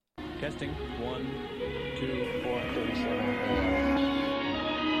Testing. 1, 2, 4, 37.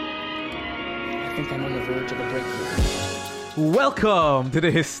 I think I'm on the verge of a breakthrough. Welcome to the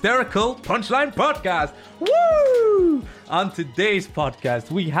Hysterical Punchline Podcast. Woo! On today's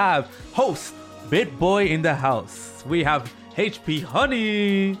podcast, we have host BitBoy in the house. We have HP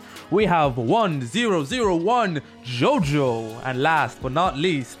Honey. We have 1001 Jojo. And last but not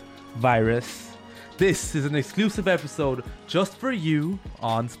least, Virus. This is an exclusive episode just for you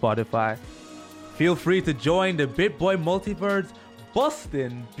on Spotify. Feel free to join the BitBoy Multiverse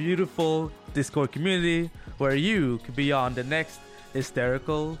bustin' beautiful Discord community where you could be on the next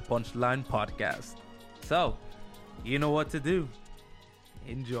Hysterical Punchline Podcast. So, you know what to do.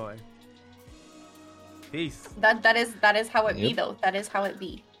 Enjoy. Peace. That is how it be though. That is how it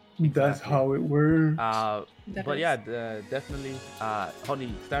be. That's how it works. Definitely.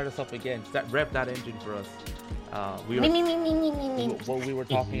 Honey, start us up again. Rev that engine for us. What we were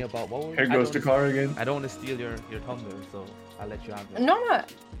talking about. Here goes the car again. I don't want to steal your thunder, so I'll let you have it. No.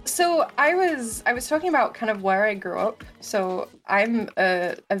 So I was talking about kind of where I grew up. So I'm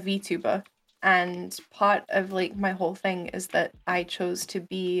a VTuber, and part of like my whole thing is that I chose to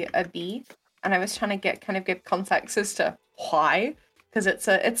be a B, and I was trying to give context as to why. Because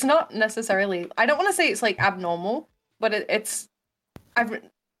it's not necessarily, I don't want to say it's like abnormal, but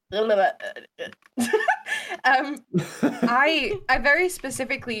I very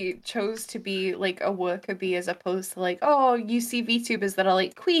specifically chose to be like a worker bee as opposed to like, oh, you see VTubers that are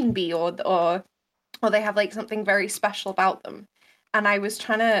like queen bee or they have like something very special about them. And I was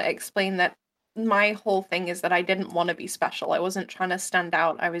trying to explain that my whole thing is that I didn't want to be special. I wasn't trying to stand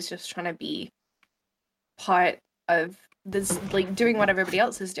out. I was just trying to be part of this, like doing what everybody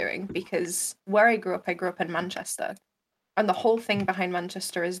else is doing, because where I grew up in Manchester, and the whole thing behind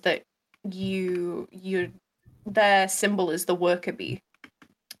Manchester is that their symbol is the worker bee,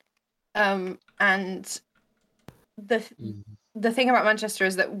 and the thing about Manchester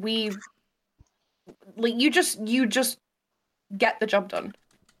is that you just get the job done.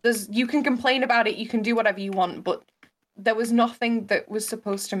 You can complain about it, you can do whatever you want, but there was nothing that was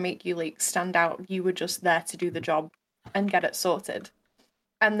supposed to make you like stand out. You were just there to do the job and get it sorted.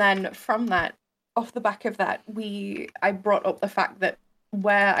 And then from that, off the back of that, I brought up the fact that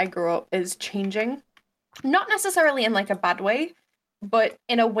where I grew up is changing. Not necessarily in like a bad way, but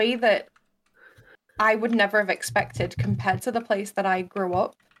in a way that I would never have expected compared to the place that I grew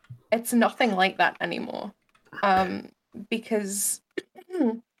up. It's nothing like that anymore. Because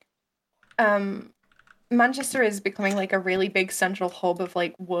Manchester is becoming like a really big central hub of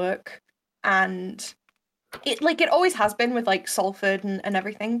like work, and it always has been with like Salford and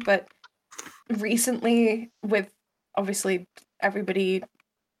everything, but recently with obviously everybody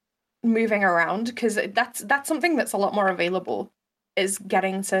moving around, because that's something that's a lot more available, is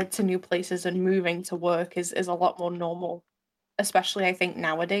getting to new places and moving to work is a lot more normal, especially I think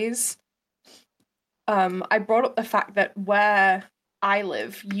nowadays. I brought up the fact that where I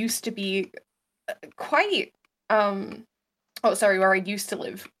live used to be quite where I used to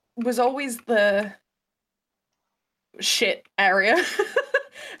live was always the shit area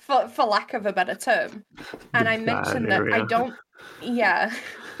for lack of a better term. And I mentioned that I don't it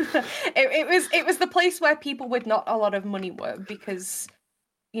was the place where people with not a lot of money were, because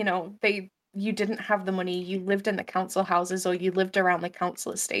you didn't have the money, you lived in the council houses or you lived around the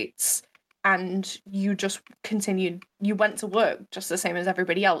council estates, and you just you went to work just the same as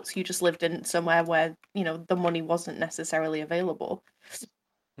everybody else. You just lived in somewhere where the money wasn't necessarily available.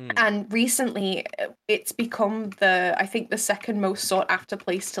 And recently, it's become I think the second most sought after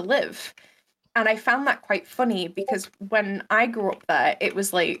place to live. And I found that quite funny, because when I grew up there, it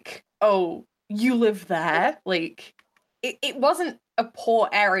was like, oh, you live there? Like, it wasn't a poor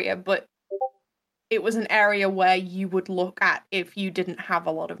area, but it was an area where you would look at if you didn't have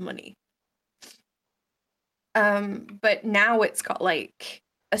a lot of money. But now it's got like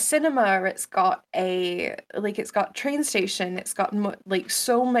a cinema, it's got train station, it's got like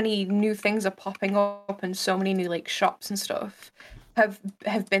so many new things are popping up, and so many new like shops and stuff have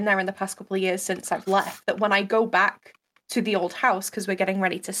been there in the past couple of years since I've left, that when I go back to the old house, because we're getting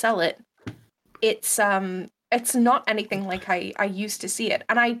ready to sell it, it's not anything like I used to see it.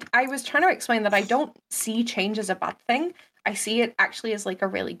 And I was trying to explain that I don't see change as a bad thing. I see it actually as like a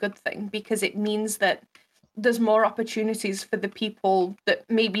really good thing, because it means that there's more opportunities for the people that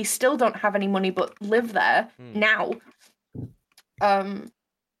maybe still don't have any money but live there now. I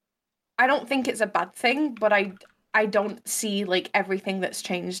don't think it's a bad thing, but I don't see like everything that's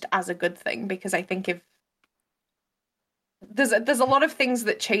changed as a good thing, because I think if there's a lot of things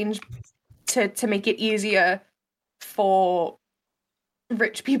that change to make it easier for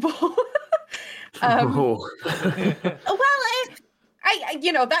rich people. um, Oh. well, I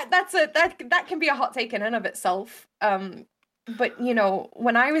you know that can be a hot take in and of itself. But you know,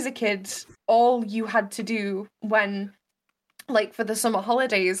 when I was a kid, all you had to do when, like, for the summer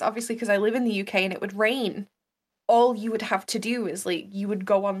holidays, obviously because I live in the UK and it would rain, all you would have to do is like you would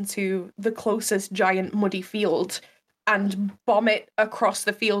go onto the closest giant muddy field and bomb it across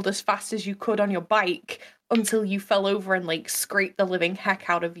the field as fast as you could on your bike until you fell over and like scraped the living heck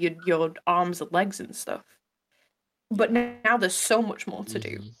out of your arms and legs and stuff. But now there's so much more to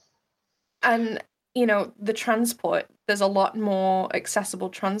do. And you know, the transport, there's a lot more accessible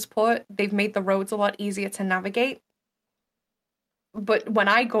transport. They've made the roads a lot easier to navigate. But when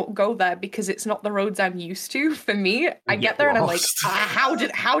I go there, because it's not the roads I'm used to, for me, I get there and I'm like,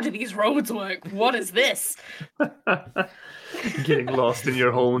 how do these roads work? What is this? Getting lost in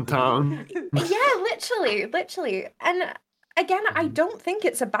your hometown. Yeah, literally. And again, I don't think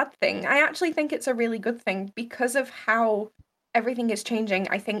it's a bad thing. I actually think it's a really good thing because of how everything is changing.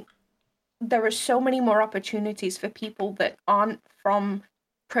 I think there are so many more opportunities for people that aren't from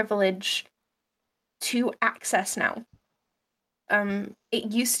privilege to access now.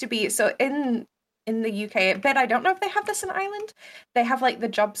 It used to be, so in the UK, but I don't know if they have this in Ireland. They have like the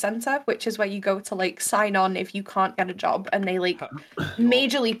job centre, which is where you go to like sign on if you can't get a job, and they like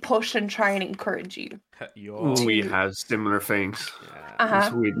majorly push and try and encourage you. We have similar things in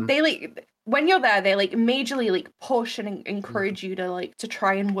Sweden. They like, when you're there, they like majorly like push and encourage you to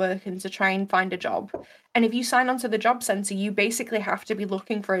try and work and to try and find a job. And if you sign on to the job centre, you basically have to be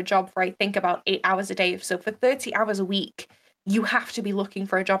looking for a job for, I think, about 8 hours a day. So for 30 hours a week, you have to be looking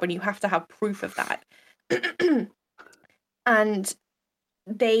for a job and you have to have proof of that. And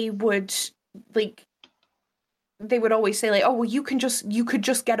they would always say like, oh, well, you could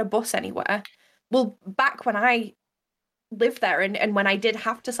just get a bus anywhere. Well, back when I lived there and when I did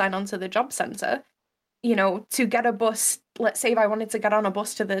have to sign on to the job centre, you know, to get a bus, let's say if I wanted to get on a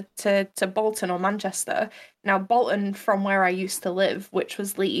bus to Bolton or Manchester. Now Bolton, from where I used to live, which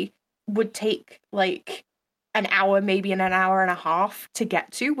was Lee, would take like an hour, maybe an hour and a half to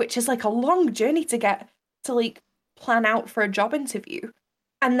get to, which is like a long journey to get to like plan out for a job interview.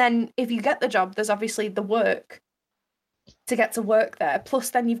 And then if you get the job, there's obviously the work to get to work there. Plus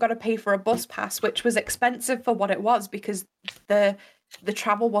then you've got to pay for a bus pass, which was expensive for what it was because the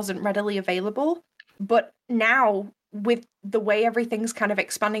travel wasn't readily available. But now with the way everything's kind of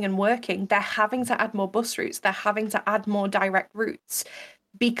expanding and working, they're having to add more bus routes. They're having to add more direct routes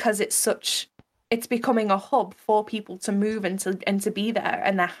because it's becoming a hub for people to move and to be there,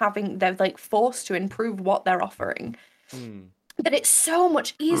 and they're like forced to improve what they're offering. But it's so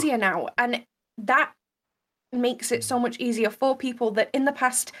much easier now, and that makes it so much easier for people that in the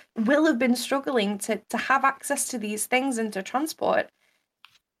past will have been struggling to have access to these things and to transport.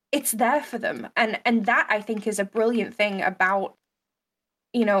 It's there for them, and that I think is a brilliant thing about,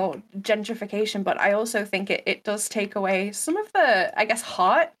 you know, gentrification. But I also think it does take away some of the, I guess,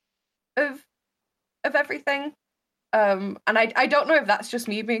 heart of everything. And I don't know if that's just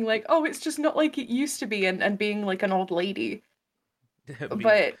me being like, oh, it's just not like it used to be, and being like an old lady.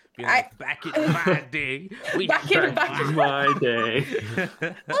 But back in my day, back in my day.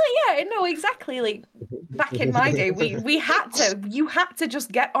 Well, yeah, no, exactly. Like back in my day, you had to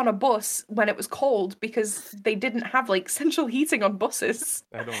just get on a bus when it was cold because they didn't have like central heating on buses.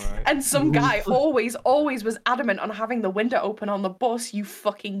 I know, right? And some guy always was adamant on having the window open on the bus. You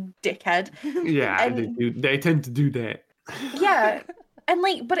fucking dickhead. Yeah, they tend to do that. Yeah, and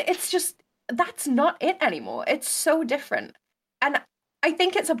like, but it's just, that's not it anymore. It's so different, and I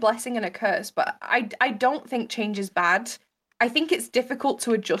think it's a blessing and a curse, but I don't think change is bad. I think it's difficult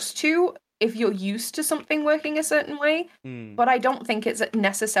to adjust to if you're used to something working a certain way, but I don't think it's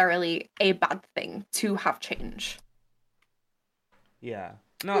necessarily a bad thing to have change. Yeah.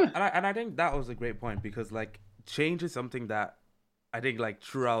 No, and I think that was a great point because, like, change is something that I think, like,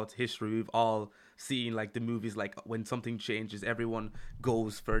 throughout history, we've all seen, like, the movies, like, when something changes, everyone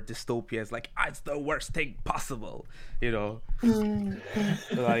goes for dystopia. It's like, it's the worst thing possible, you know?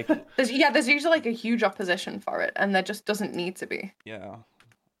 Like, there's usually, like, a huge opposition for it, and there just doesn't need to be. Yeah.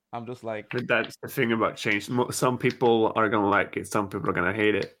 I'm just like... But that's the thing about change. Some people are going to like it, some people are going to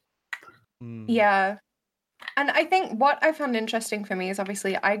hate it. Yeah. And I think what I found interesting for me is,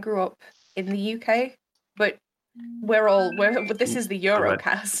 obviously, I grew up in the UK, but this is the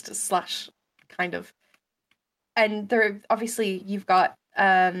Eurocast / kind of, and there obviously you've got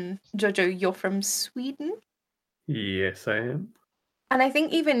Jojo, you're from Sweden. Yes, I am. And I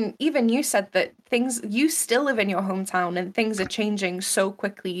think even you said that you still live in your hometown and things are changing so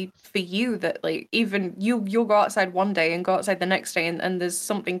quickly for you that like even you'll go outside one day and go outside the next day and there's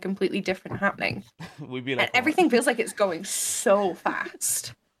something completely different happening. We'd be And like, everything feels like it's going so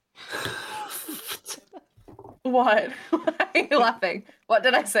fast. What? Why are you laughing? What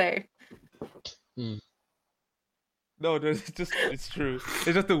did I say? no, it's true. It's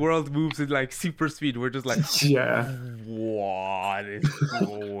just the world moves in like super speed. We're just like, Yeah. what is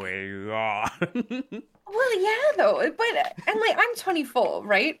going on? Well, yeah, though. But and like I'm 24,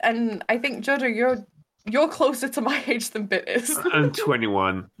 right? And I think Jojo, you're closer to my age than Bit is. I'm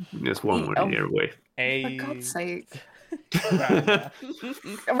 21. Just one more Oh. year away. For God's sake.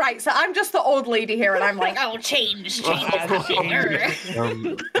 Right, so I'm just the old lady here, and I'm like, oh, change. I'm the youngest. Yeah.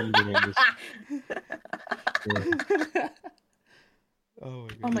 Oh my god.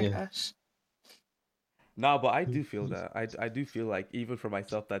 Oh my Yeah. gosh. No, but I do feel that. I do feel like even for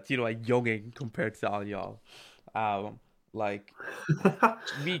myself that like younging compared to all y'all. Like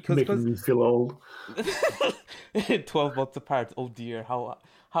me Making me feel old. 12 months apart. Oh dear, how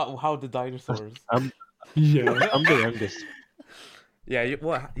the dinosaurs? Yeah. I'm the youngest. Yeah,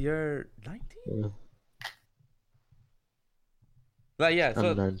 you're 19? Yeah. Like yeah,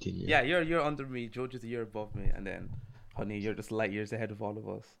 so I'm 19. yeah, you're under me. George is a year above me, and then honey, you're just light years ahead of all of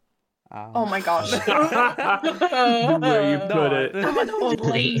us. Oh my gosh. The way you put it. I'm an old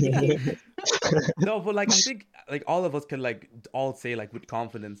lady. No, but like I think like all of us can like all say like with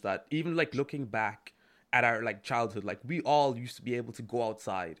confidence that even like looking back at our like childhood, like we all used to be able to go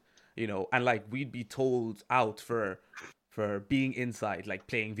outside, and like we'd be told out for being inside, like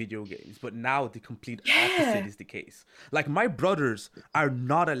playing video games. But now the complete opposite is the case. Like my brothers are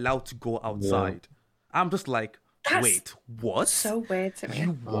not allowed to go outside. I'm just like, That's wait, what? So weird to me.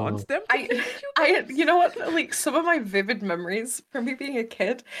 You want them to play video I you know what, like some of my vivid memories from me being a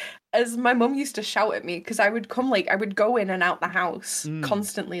kid is my mum used to shout at me because I would go in and out the house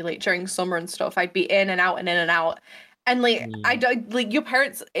constantly, like during summer and stuff. I'd be in and out and in and out. And like I don't like your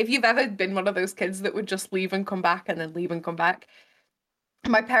parents, if you've ever been one of those kids that would just leave and come back and then leave and come back.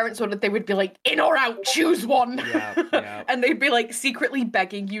 My parents would be like, in or out, choose one. Yeah. And they'd be like secretly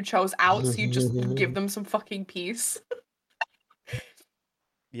begging you chose out, so you just give them some fucking peace.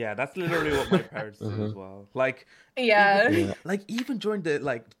 Yeah, that's literally what my parents do as well. Like, Yeah. like even during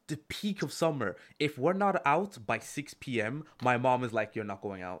the peak of summer, if we're not out by 6 p.m., my mom is like, "You're not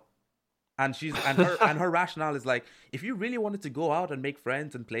going out," and her rationale is like, if you really wanted to go out and make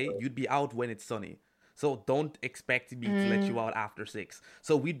friends and play, you'd be out when it's sunny. So don't expect me to let you out after 6.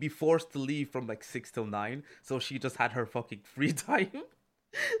 So we'd be forced to leave from like 6 till 9. So she just had her fucking free time.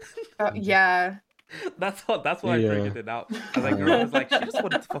 Yeah. That's why I figured it out. As a girl, I was like, she just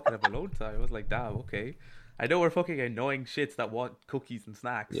wanted to fucking have alone time. I was like, damn, okay. I know we're fucking annoying shits that want cookies and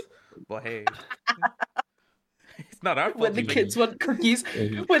snacks, but hey, it's not our fault. When the kids want cookies,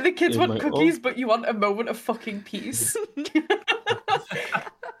 but you want a moment of fucking peace.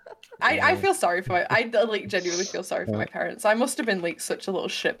 I feel sorry for I like genuinely feel sorry for my parents. I must have been like such a little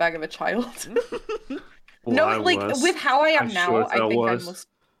shitbag of a child. With how I am now, I think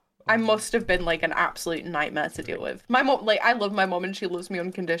I must have been like an absolute nightmare to deal with. My mom, like, I love my mom and she loves me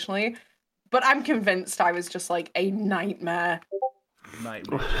unconditionally, but I'm convinced I was just like a nightmare.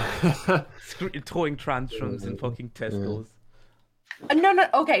 Throwing tantrums in fucking Tesco's. No.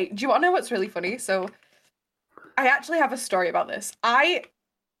 Okay, do you want to know what's really funny? So, I actually have a story about this. I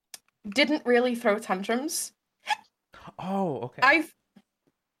didn't really throw tantrums. Oh, okay.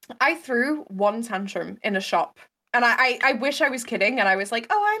 I threw one tantrum in a shop. And I wish I was kidding, and I was like,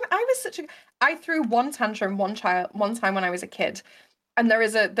 I threw one tantrum one time when I was a kid, and there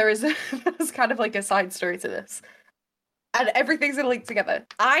is there's kind of like a side story to this, and everything's gonna link together.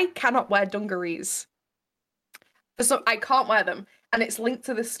 I cannot wear dungarees, so I can't wear them, and it's linked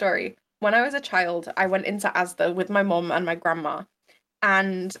to this story. When I was a child, I went into Asda with my mum and my grandma,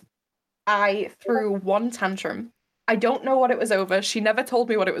 and I threw one tantrum. I don't know what it was over. She never told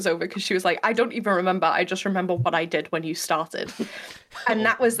me what it was over because she was like, I don't even remember. I just remember what I did when you started. And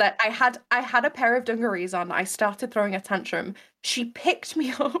that was that I had a pair of dungarees on. I started throwing a tantrum. She picked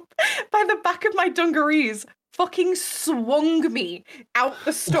me up by the back of my dungarees, fucking swung me out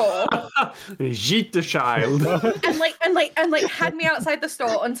the store. Jeet the child. and had me outside the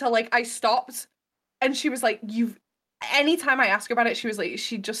store until like I stopped. And she was like, anytime I ask her about it, she was like,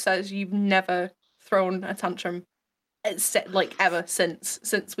 she just says, you've never thrown a tantrum. It's like ever since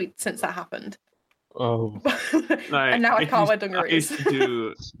that happened. Oh. And now I can't wear dungarees.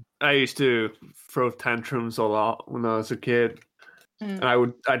 I used to throw tantrums a lot when I was a kid. And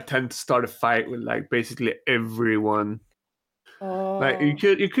I'd tend to start a fight with like basically everyone. Like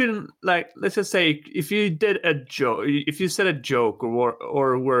you couldn't like, let's just say if you did a joke, if you said a joke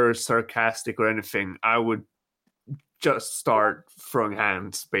or were sarcastic or anything, I would just start throwing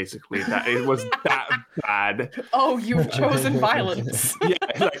hands. Basically, that it was that bad. Oh, you've chosen violence. Yeah,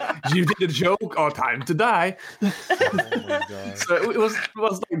 like you did a joke. Oh, time to die. Oh my god. So it was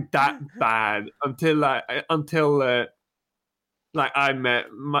like that bad until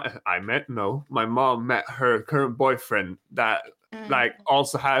my mom met her current boyfriend that like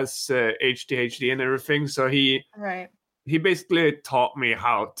also has ADHD and everything. So he basically taught me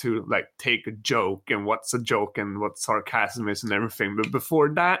how to like take a joke and what's a joke and what sarcasm is and everything. But before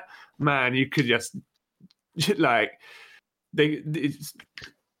that, man, you could just like you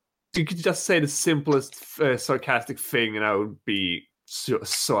could just say the simplest sarcastic thing and I would be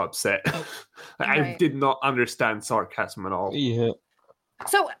so upset. I did not understand sarcasm at all. Yeah.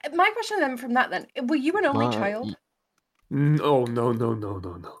 So my question then from that then, were you an only child? No.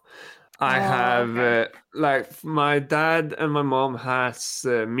 I have like my dad and my mom has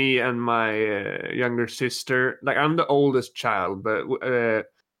me and my younger sister. Like I'm the oldest child, but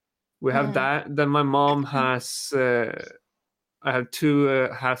we have that. Then my mom has. I have two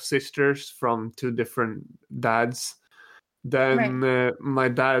half sisters from two different dads. Then my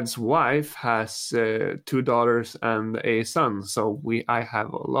dad's wife has two daughters and a son. So I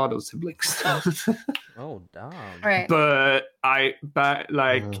have a lot of siblings. Oh damn! Right. But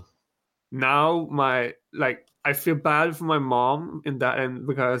now I feel bad for my mom in that end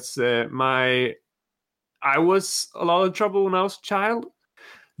because I was a lot of trouble when I was a child.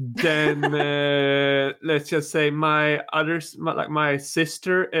 Then let's just say my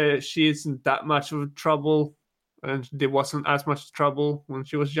sister, she isn't that much of trouble, and there wasn't as much trouble when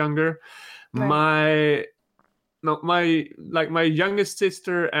she was younger. My youngest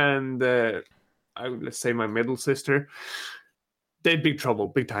sister and let's say my middle sister, they're big trouble,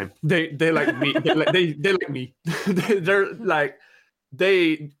 big time. They like me. they like me. They're like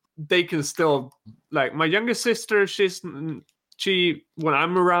they can still like my youngest sister. She when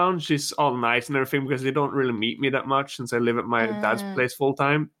I'm around, she's all nice and everything because they don't really meet me that much since I live at my dad's place full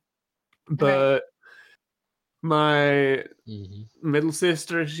time. But my middle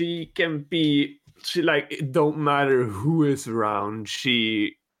sister, she like it don't matter who is around.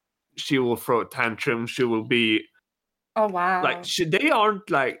 She will throw a tantrum. She will be. Oh wow! Like they aren't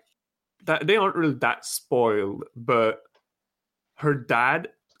like that. They aren't really that spoiled, but her dad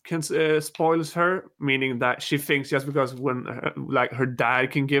spoils her, meaning that she thinks just because when like her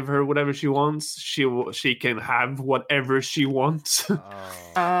dad can give her whatever she wants, she can have whatever she wants.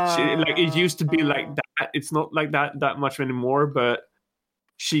 Like it used to be like that. It's not like that much anymore, but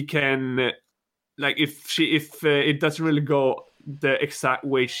she can like if it doesn't really go the exact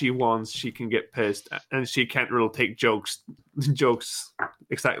way she wants, she can get pissed, and she can't really take jokes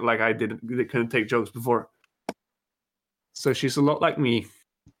exactly like I did. They couldn't take jokes before, so she's a lot like me.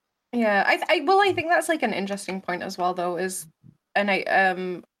 Yeah, I think that's like an interesting point as well, though. We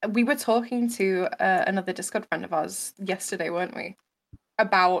were talking to another Discord friend of ours yesterday, weren't we?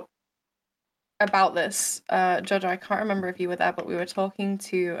 About this, Jojo. I can't remember if you were there, but we were talking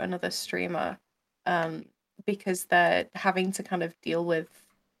to another streamer, because they're having to kind of deal with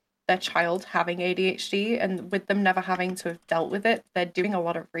their child having ADHD, and with them never having to have dealt with it, they're doing a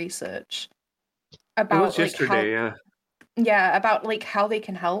lot of research about about like how they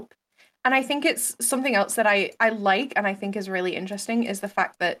can help. And I think it's something else that I like and I think is really interesting is the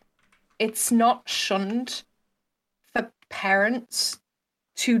fact that it's not shunned for parents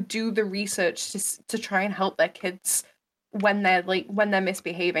to do the research to try and help their kids when they're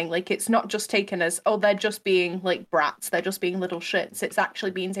misbehaving. Like it's not just taken as, oh, they're just being like brats, they're just being little shits. It's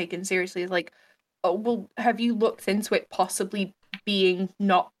actually being taken seriously as like, oh, well, have you looked into it possibly being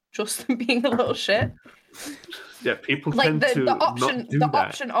not just being a little shit? Yeah, people like tend to the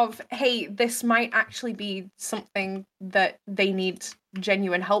option of, hey, this might actually be something that they need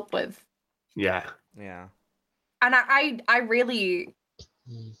genuine help with. Yeah. And I really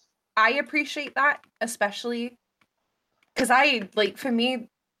I appreciate that, especially because for me,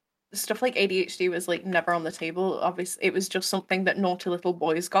 stuff like ADHD was like never on the table. Obviously, it was just something that naughty little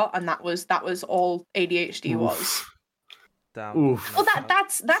boys got, and that was all ADHD was. Damn. Oof. Well,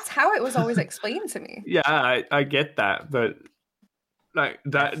 that's how it was always explained to me. Yeah, I get that, but like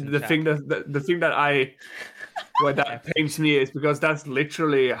that the thing that pains me is because that's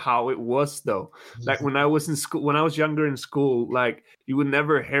literally how it was though. Like when I was in school, when I was younger in school, like you would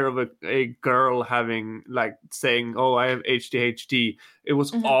never hear of a girl having like saying, "Oh, I have ADHD." It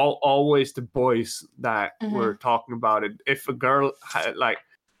was always the boys that were talking about it. If a girl had, like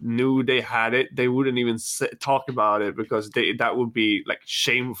knew they had it, they wouldn't even talk about it because that would be like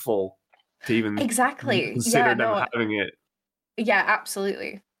shameful to even Exactly. consider Yeah, them no, having it. yeah,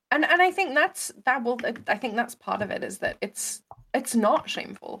 absolutely. And I think I think that's part of it, is that it's not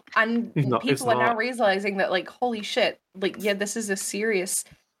shameful. And It's people are now not. realizing that, like, holy shit, like, yeah, this is a serious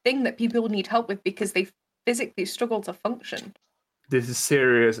thing that people need help with because they physically struggle to function. This is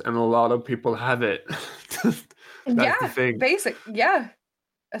serious, and a lot of people have it. That's the thing.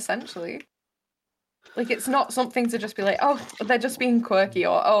 Essentially. Like, it's not something to just be like, oh, they're just being quirky,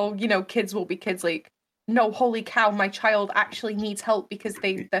 or, oh, you know, kids will be kids. Like, no, holy cow, my child actually needs help because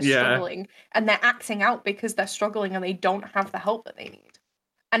they're struggling, and they're acting out because they're struggling and they don't have the help that they need.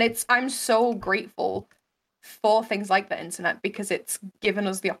 And I'm so grateful for things like the internet, because it's given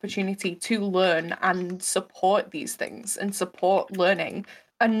us the opportunity to learn and support these things and support learning,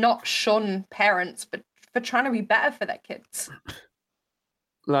 and not shun parents for trying to be better for their kids.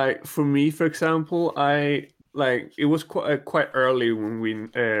 Like, for me, for example, it was quite early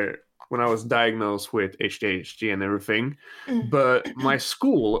when I was diagnosed with ADHD and everything. But my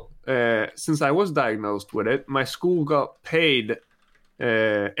school, since I was diagnosed with it, my school got paid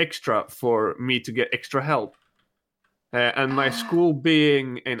extra for me to get extra help. And my school,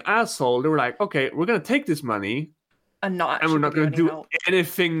 being an asshole, they were like, okay, we're going to take this money and we're not going to do help.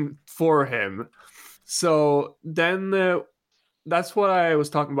 anything for him. So then that's what I was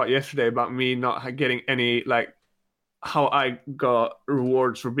talking about yesterday, about me not getting any, like, how I got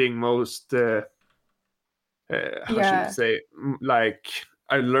rewards for being most, how should I say, like,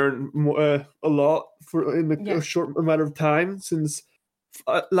 I learned a lot in a short amount of time, since,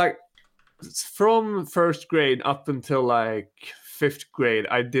 like, from first grade up until, like, 5th grade,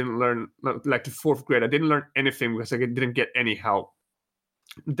 I didn't learn, like, to 4th grade, I didn't learn anything because I didn't get any help.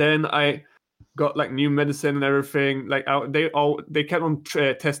 Then I got, like, new medicine and everything. Like, they kept on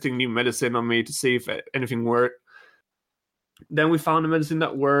testing new medicine on me to see if anything worked. Then we found a medicine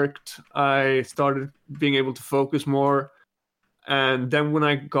that worked. I started being able to focus more. And then when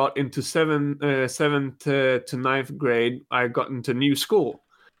I got into 7th to 9th grade, I got into new school.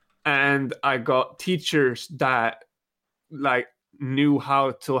 And I got teachers that, like, knew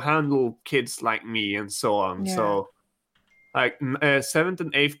how to handle kids like me and so on. Yeah. So, like, 7th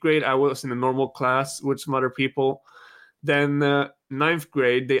and 8th grade, I was in a normal class with some other people. Then 9th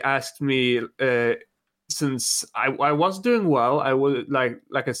grade, they asked me, since I was doing well, I was,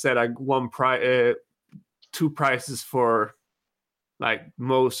 like I said, I won 2 prizes for, like,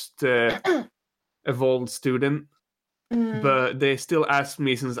 most evolved student. But they still asked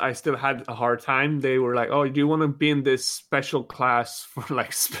me, since I still had a hard time, they were like, oh, do you want to be in this special class for,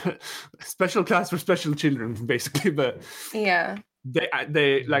 like, special class for special children, basically? But yeah,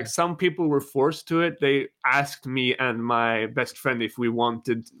 they like, some people were forced to it. They asked me and my best friend if we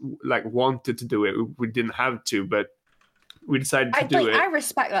wanted to do it. We didn't have to, but we decided to do it. I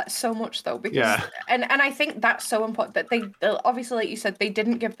respect that so much, though, because and I think that's so important that they obviously, like you said, they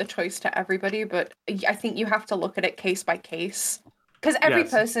didn't give the choice to everybody, but I think you have to look at it case by case, because every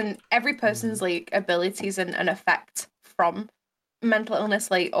person's like abilities and effect from mental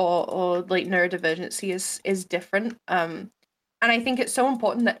illness, like or like neurodivergency is different. And I think it's so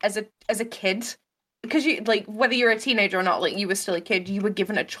important that as a kid, because you, like, whether you're a teenager or not, like, you were still a kid, you were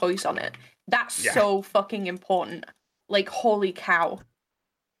given a choice on it. That's so fucking important. Like, holy cow.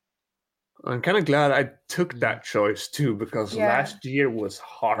 I'm kind of glad I took that choice too, because last year was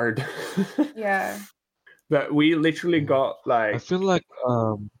hard. Yeah. But we literally got, like, I feel like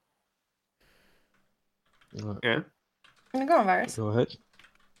yeah. Go on, Virus. Go ahead.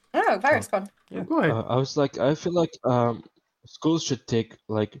 No, Virus, go on. Yeah, go ahead. I feel like schools should take,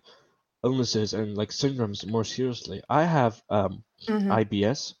 like, illnesses and, like, syndromes more seriously. I have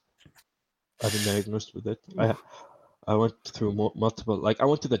IBS. I've been diagnosed with it. I went through multiple, like, I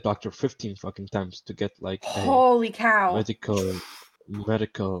went to the doctor 15 fucking times to get, like, holy cow,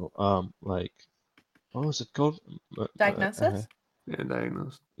 medical, like, what was it called? Diagnosis?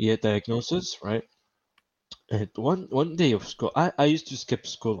 Diagnosis, right? And one day of school, I used to skip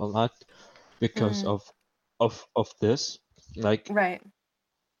school a lot because of this, like, right,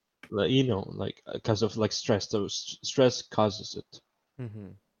 you know, like, because of, like, stress. So stress causes it.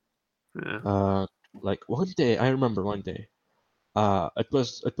 Yeah. Like, I remember one day, it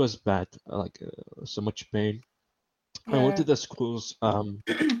was bad, like, so much pain. I went to the school's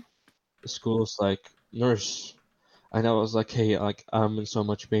like, nurse, and I was like, hey, like, I'm in so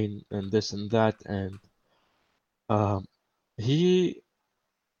much pain and this and that, and he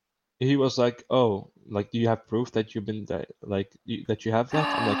was like, oh, like, do you have proof that you've been that you have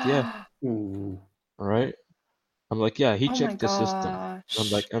that? I'm like, yeah. Ooh. All right. I'm like, yeah, he Oh my checked the system.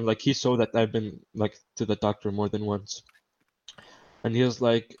 gosh. I'm like, he saw that I've been like to the doctor more than once. And he was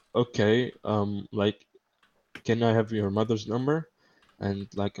like, okay, like, can I have your mother's number? And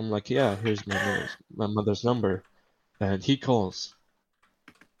like, I'm like, yeah, here's my mother's number. And he calls,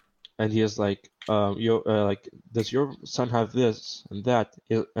 and he is like, like, does your son have this and that?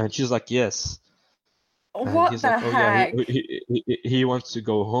 And she's like, yes. And What he's the like, oh yeah, heck? he wants to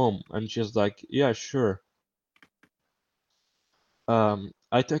go home. And she's like, yeah, sure.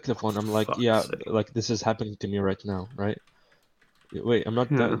 I take the phone. I'm like, Fuck's yeah, sake. like this is happening to me right now, right? Wait, I'm not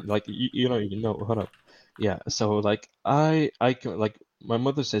done. Like, you know, hold up. Yeah, so like like my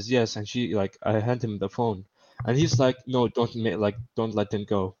mother says yes, and she like I hand him the phone, and he's like, no, don't let him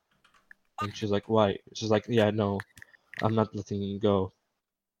go. And she's like, why? She's like, yeah, no, I'm not letting him go.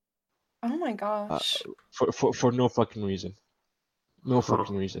 Oh my gosh. For no fucking reason. No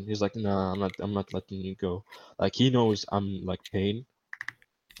fucking reason. He's like, nah, I'm not letting you go. Like, he knows I'm like pain,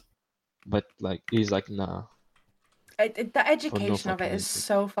 but like he's like, nah. The education of fucking it is reason.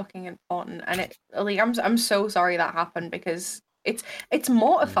 so fucking important, and it like I'm so sorry that happened, because it's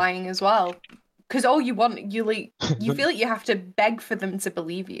mortifying as well, because all you want, you feel like you have to beg for them to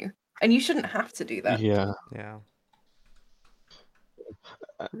believe you, and you shouldn't have to do that. Yeah. Yeah.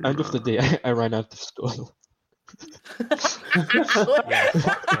 End of the day, I ran out of school. Yeah,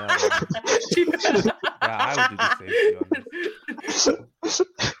 I would do the same, to be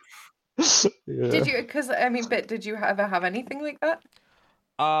honest. Yeah. Did you? Because I mean, but did you ever have anything like that?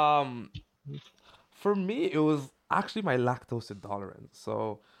 For me, it was actually my lactose intolerance.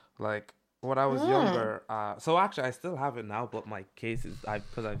 So, like, when I was younger, so actually, I still have it now, but my case is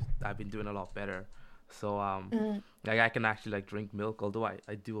because I've been doing a lot better. So, like, I can actually like drink milk, although I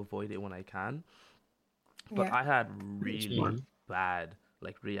do avoid it when I can. But Yeah. I had really bad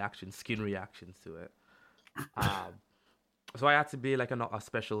like skin reactions to it. So I had to be like a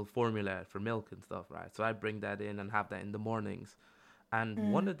special formula for milk and stuff, right? So I bring that in and have that in the mornings.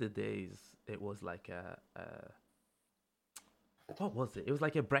 And one of the days it was like what was it? It was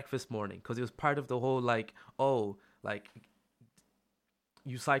like a breakfast morning, because it was part of the whole like, oh, like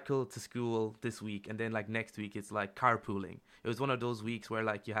you cycle to school this week, and then like next week it's like carpooling. It was one of those weeks where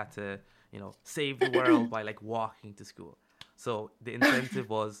like you had to, save the world by like walking to school. So the incentive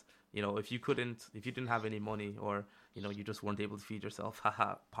was, if you didn't have any money, or you just weren't able to feed yourself,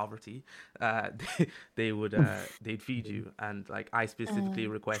 haha, poverty, they'd feed you. And like I specifically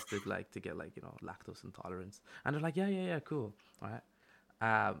requested like to get like lactose intolerance, and they're like, yeah, cool, all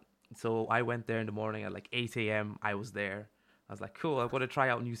right. So I went there in the morning at like 8 a.m. I was there. I was like, cool, I'm going to try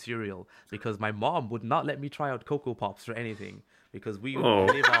out new cereal, because my mom would not let me try out Cocoa Pops or anything, because we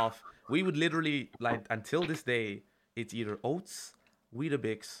would literally, like, until this day, it's either Oats,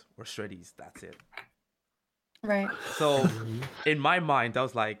 Weetabix, or Shreddies. That's it. Right. So in my mind, that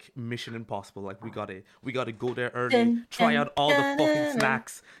was like Mission Impossible. Like, we gotta go there early, try out all the fucking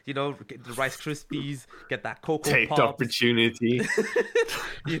snacks, get the Rice Krispies, get that Cocoa Take Pops. the opportunity.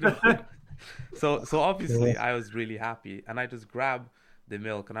 So obviously I was really happy, and I just grab the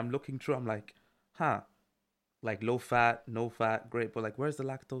milk, and I'm looking through, I'm like, like low fat, no fat, great, but like, where's the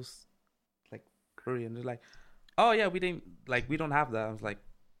lactose like free? And they're like, oh yeah, we don't have that. I was like,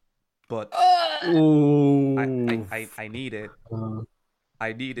 but I need it.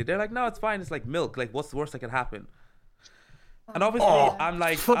 I need it. They're like, no, it's fine, it's like milk, like what's the worst that can happen? And obviously, I'm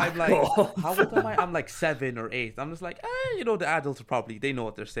like, how old am I? I'm like 7 or 8. I'm just like, the adults are probably, they know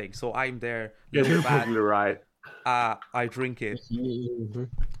what they're saying. So I'm there. Yeah, you're probably right. I drink it.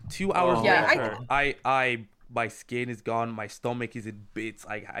 2 hours later, my skin is gone. My stomach is in bits.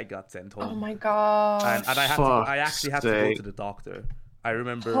 I got sent home. Oh my god. And I actually had to go to the doctor. I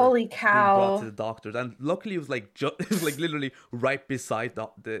remember. Holy being cow. brought to the doctors, and luckily it was like it was like literally right beside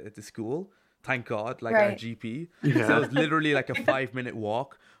the school. Thank God, like our GP. Yeah. So it was literally like a 5-minute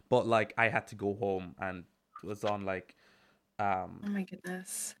walk, but like I had to go home, and it was on like, oh my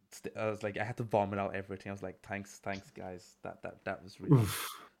goodness. I was like, I had to vomit out everything. I was like, thanks guys, that was really.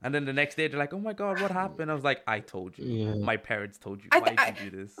 And then the next day they're like, oh my God, what happened? I was like, I told you. Yeah. My parents told you. Why did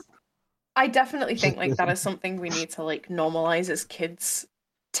you do this? I definitely think like that is something we need to like normalize as kids,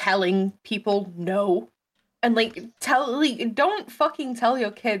 telling people no, and like don't fucking tell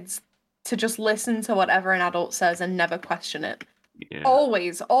your kids to just listen to whatever an adult says and never question it. Yeah.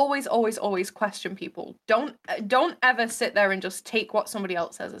 Always question people. Don't ever sit there and just take what somebody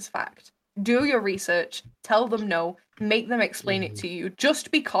else says as fact. Do your research, tell them no, make them explain it to you. Just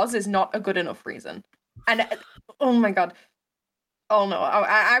because is not a good enough reason. And oh my God. Oh no,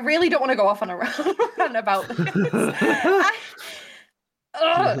 I really don't want to go off on a rant about this.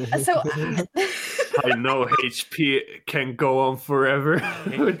 I know HP can go on forever.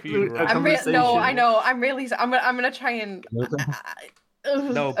 HP, right. No, I know. I'm gonna try and.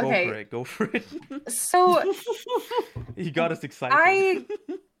 No, go okay. for it. Go for it. So You got us excited.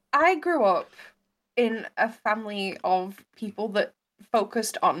 I grew up in a family of people that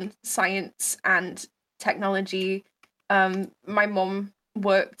focused on science and technology. My mum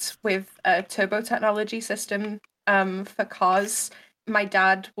worked with a turbo technology system for cars. My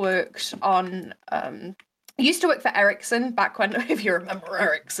dad worked on used to work for Ericsson back when, if you remember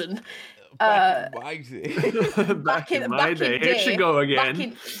Ericsson. Back in my day. Here she go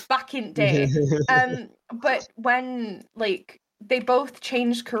again. Back in day. But when they both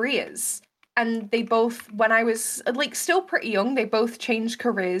changed careers, and they both, when I was still pretty young, they both changed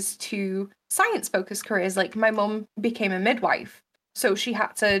careers to science-focused careers. Like my mum became a midwife, so she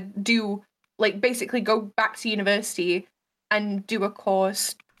had to do basically go back to university and do a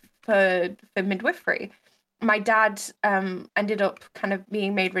course for midwifery. My dad ended up kind of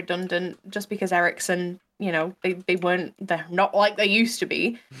being made redundant just because Ericsson, they're not like they used to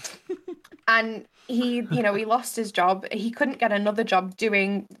be. And he lost his job. He couldn't get another job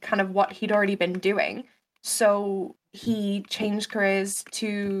doing kind of what he'd already been doing. So he changed careers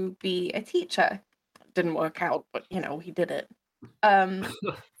to be a teacher. Didn't work out, but he did it.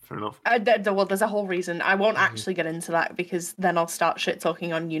 Fair enough. Well, there's a whole reason. I won't actually get into that because then I'll start shit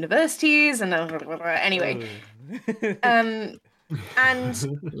talking on universities and anyway. And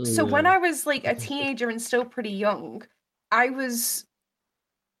so when I was a teenager and still pretty young, I was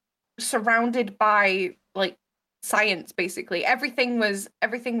surrounded by science. Basically, everything was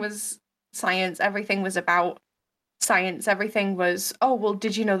science. Everything was about science. Everything was, oh well,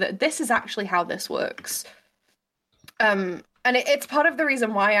 did you know that this is actually how this works? And it's part of the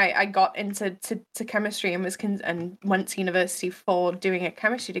reason why I got into chemistry and went to university for doing a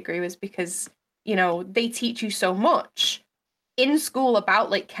chemistry degree, was because they teach you so much in school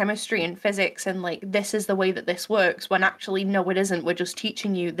about chemistry and physics and this is the way that this works, when actually no, it isn't. We're just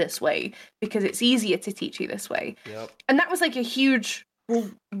teaching you this way because it's easier to teach you this way. Yep. And that was a huge, well,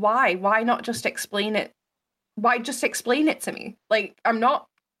 why not just explain it? Why just explain it to me? I'm not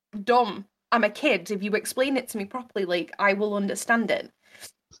dumb. I'm a kid. If you explain it to me properly, I will understand it.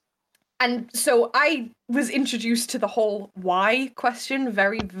 And so I was introduced to the whole why question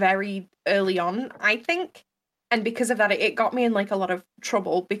very, very early on, I think. And because of that, it got me in a lot of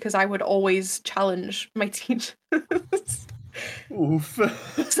trouble because I would always challenge my teachers. Oof.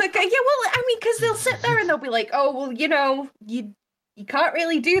 It's because they'll sit there and they'll be like, oh, well, you can't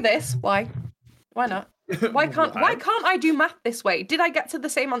really do this. Why? Why not? Why can't I do math this way? Did I get to the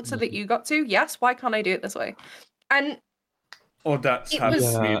same answer that you got to? Yes. Why can't I do it this way? And that's it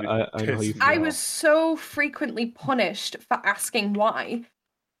was, I know how you feel. I was so frequently punished for asking why,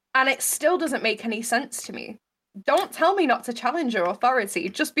 and it still doesn't make any sense to me. Don't tell me not to challenge your authority.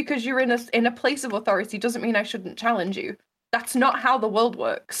 Just because you're in a place of authority doesn't mean I shouldn't challenge you. That's not how the world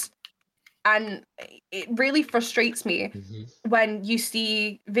works. And it really frustrates me when you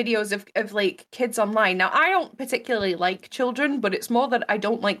see videos of kids online. Now, I don't particularly like children, but it's more that I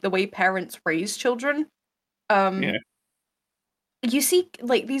don't like the way parents raise children. You see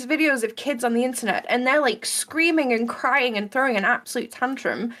these videos of kids on the internet and they're screaming and crying and throwing an absolute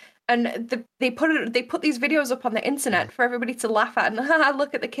tantrum. And they put these videos up on the internet for everybody to laugh at and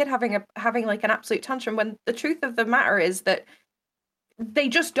look at the kid having an absolute tantrum, when the truth of the matter is that they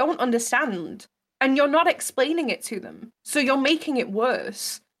just don't understand, and you're not explaining it to them, so you're making it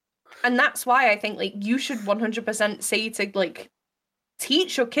worse. And that's why I think you should 100% say to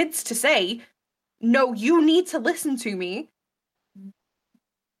teach your kids to say, no, you need to listen to me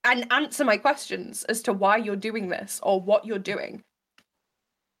and answer my questions as to why you're doing this or what you're doing.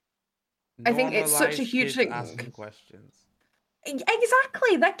 I think it's such a huge thing. Asking questions.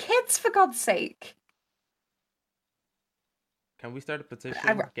 Exactly, they're kids, for God's sake. Can we start a petition?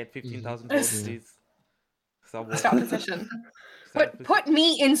 Get 15,000 votes, please. Start a petition. Put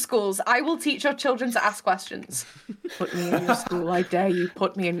me in schools. I will teach your children to ask questions. Put me in your school. I dare you.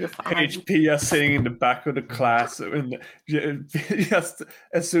 Put me in your family. HP is sitting in the back of the class, and just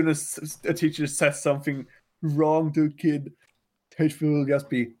as soon as a teacher says something wrong to a kid, HP will just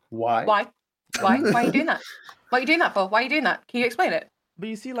be, why? Why? Why are you doing that? What are you doing that for? Why are you doing that? Can you explain it? But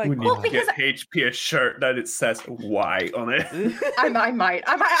you see, we need to get HP a shirt that it says "why" on it. I might.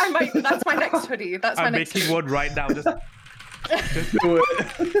 That's my next hoodie. I'm making one right now. Just do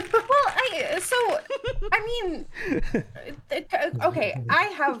it. Okay. I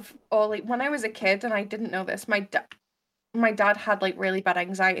have, when I was a kid, and I didn't know this, my dad had really bad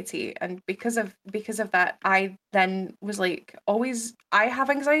anxiety, and because of that, I then was always, I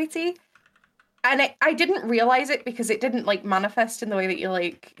have anxiety. I didn't realize it because it didn't like manifest in the way that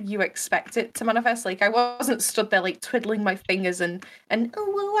you expect it to manifest. Like I wasn't stood there like twiddling my fingers and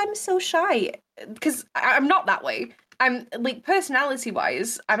oh well, I'm so shy, because I'm not that way. I'm like personality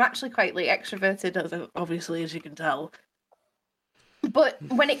wise, I'm actually quite like extroverted, obviously, as you can tell. But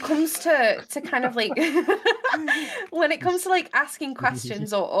when it comes to kind of like when it comes to like asking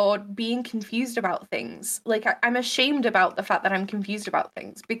questions or being confused about things, like I'm ashamed about the fact that I'm confused about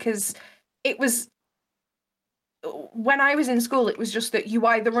things, because it was when I was in school, it was just that you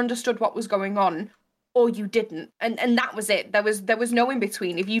either understood what was going on or you didn't, and that was it. There was no in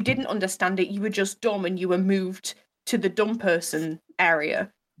between. If you didn't understand it, you were just dumb and you were moved to the dumb person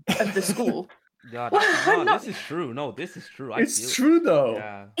area of the school. Yeah, this is true. No, this is true. It's true though.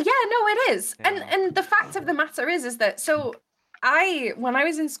 Yeah. Yeah, no, it is. Yeah. And the fact of the matter is that when I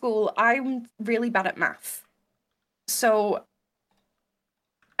was in school, I'm really bad at math. So,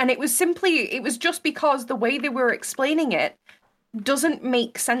 and it was just because the way they were explaining it doesn't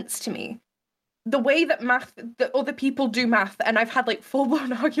make sense to me. The way that other people do math, and I've had like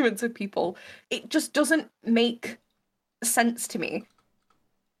full-blown arguments with people, it just doesn't make sense to me.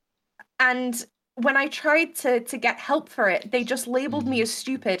 And when I tried to get help for it, they just labeled me as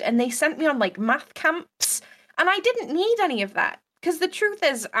stupid, and they sent me on like math camps, and I didn't need any of that, because the truth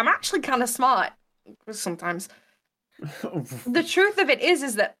is I'm actually kind of smart sometimes. The truth of it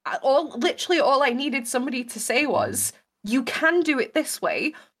is that literally all I needed somebody to say was, you can do it this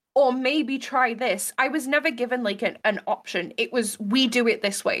way, or maybe try this. I was never given like an option. It was, we do it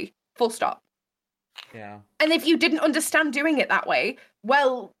this way, full stop. Yeah. And if you didn't understand doing it that way,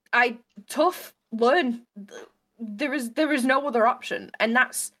 well, learn. There is no other option, and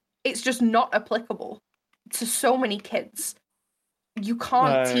it's just not applicable to so many kids. You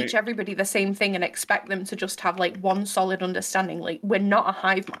can't teach everybody the same thing and expect them to just have like one solid understanding. Like, we're not a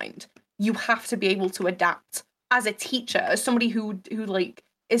hive mind. You have to be able to adapt as a teacher, as somebody who like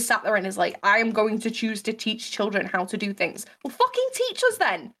is sat there and is like, I am going to choose to teach children how to do things. Well, fucking teach us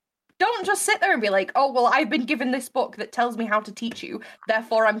then. Don't just sit there and be like, oh, well, I've been given this book that tells me how to teach you,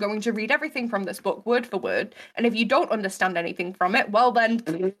 therefore I'm going to read everything from this book word for word, and if you don't understand anything from it, well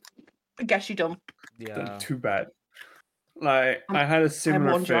then, I guess you're dumb. Yeah. Too bad. Like, I had a similar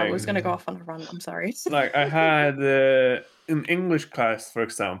I warned you thing. I was going to go off on a rant, I'm sorry. Like, I had in English class, for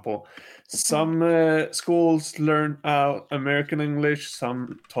example, some schools learn out American English,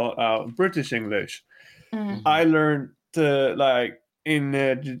 some taught out British English. I learned like in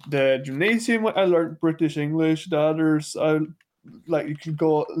the gymnasium, I learned British English. The others, you can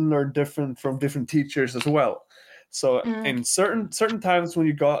go and learn different from different teachers as well. So in certain times when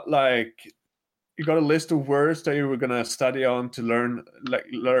you got a list of words that you were gonna study on to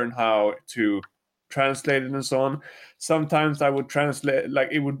learn how to translate it and so on. Sometimes I would translate, like,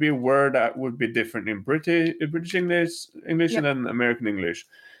 it would be a word that would be different in British English and then American English.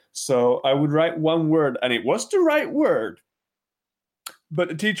 So I would write one word, and it was the right word. But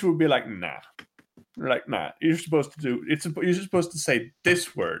the teacher would be like, nah. Like, nah, you're supposed to say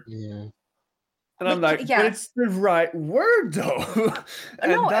this word. Yeah. And I'm like, but it's the right word though.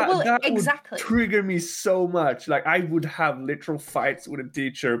 And that exactly. would trigger me so much. Like, I would have literal fights with a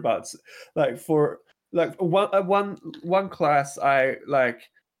teacher about, like, for like one class,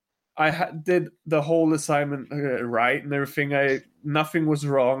 did the whole assignment right and everything. Nothing was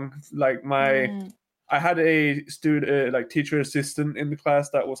wrong. Like, I had a student, teacher assistant in the class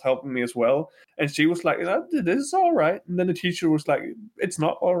that was helping me as well. And she was like, this is all right. And then the teacher was like, it's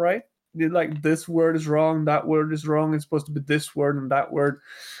not all right. Like, this word is wrong, that word is wrong. It's supposed to be this word and that word,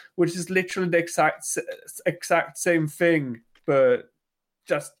 which is literally the exact same thing, but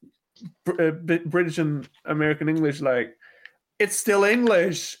just British and American English. Like, it's still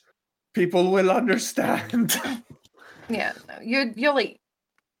English. People will understand. Yeah, you're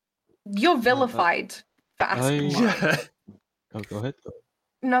vilified for asking. Oh, go ahead.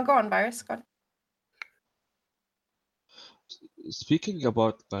 No, go on, Virus. Go on. Speaking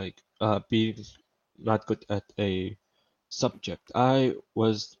about being not good at a subject, I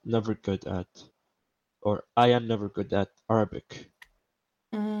was never good at, or I am never good at Arabic.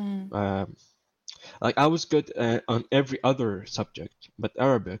 I was good on every other subject, but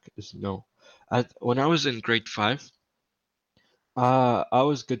Arabic is no. When I was in grade 5, I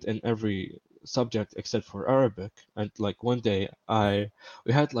was good in every subject except for Arabic. And like one day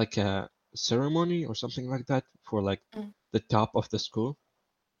we had like a ceremony or something like that for like the top of the school.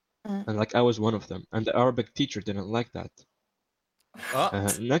 And like I was one of them. And the Arabic teacher didn't like that.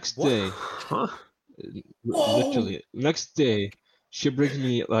 Next day, literally, next day, she brings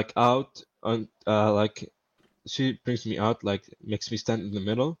me like out and makes me stand in the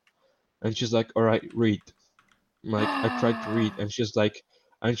middle and she's like, "All right, read." Like I tried to read, and she's like,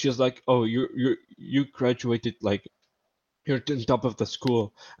 "Oh, you graduated, like you're on top of the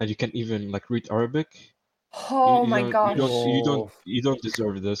school, and you can't even like read Arabic. Oh my gosh. You don't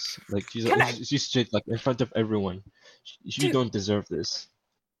deserve this." Like she said, like in front of everyone, you Dude. don't deserve this.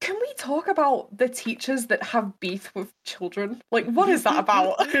 Can we talk about the teachers that have beef with children? Like, what is that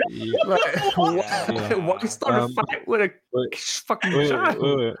about? Yeah. Like, why start a fight with a Wait. fucking Wait, child?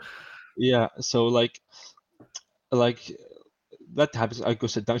 wait. Yeah, so like that happens. I go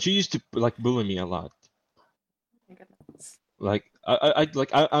sit down. She used to like bully me a lot. Oh my goodness. Like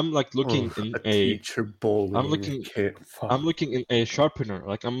I'm like looking in a teacher bullying. I'm looking kid. I'm looking in a sharpener.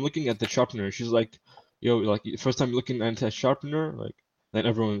 Like I'm looking at the sharpener. She's like, "Yo, like first time looking at a sharpener." Like then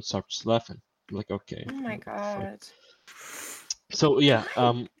everyone starts laughing. I'm like, okay. Oh my god. So yeah,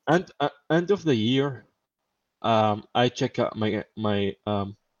 and end of the year, I check out my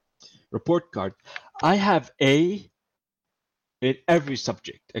report card. I have A in every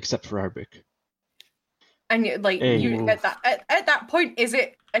subject except for Arabic. And like Hey. you at that point, is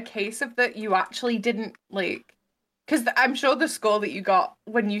it a case of that you actually didn't like? Because I'm sure the score that you got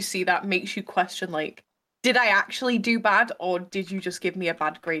when you see that makes you question like, did I actually do bad, or did you just give me a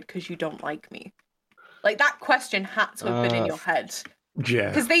bad grade because you don't like me? Like that question had to have been in your head. Yeah.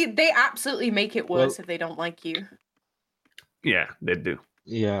 Because they absolutely make it worse if they don't like you. Yeah, they do.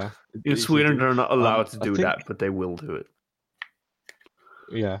 Yeah. In Sweden, they're not allowed to I do think- that, but they will do it.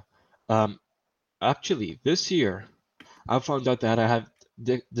 Yeah. Actually, this year, I found out that I have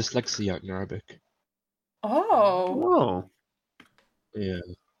dyslexia in Arabic. Oh. Oh. Yeah.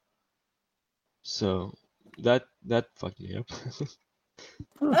 So that fucked me up.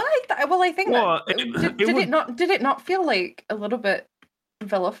 I like that. Well, I think Well, that it did would- it not feel like a little bit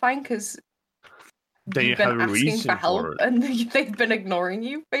vilifying because Then you you've have been a asking reason for help for it. and they've been ignoring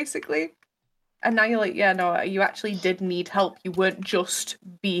you basically, and now you're like, yeah, no, you actually did need help. You weren't just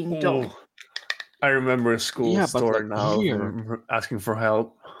being dumb. Oh. I remember a school Yeah, but, story like, now here- of asking for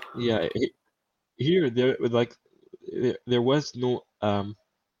help. Yeah, here there was no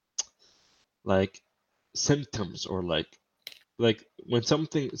like symptoms or like when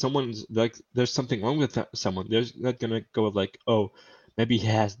someone's like there's something wrong with someone, there's not gonna go like, oh, maybe he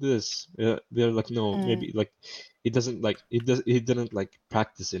has this. They're like, no, maybe like he didn't like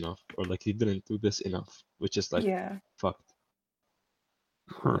practice enough, or like he didn't do this enough, which is like Yeah. fucked.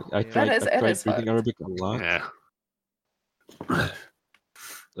 Huh. I It tried is reading fucked. Arabic a lot. Yeah.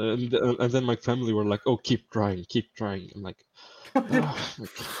 And then my family were like, "Oh, keep trying." I'm like, "Oh,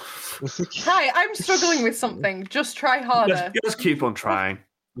 okay." Hi, I'm struggling with something. Just try harder. Just keep on trying.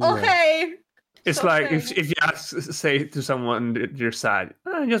 Yeah. Okay. It's Stop like saying if you say to someone that you're sad,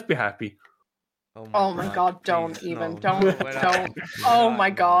 just be happy. Oh my god, don't please, even. no. Don't. No, we're not. Don't. We're Oh not, my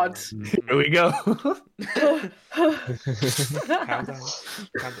no. god. Here we go. Calm down.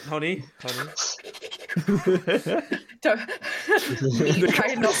 Honey. Don't. Me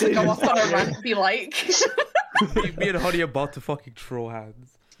trying not to go off on a rant, be like. Me and Honey about to fucking throw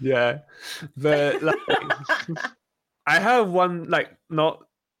hands. Yeah, but like, I have one not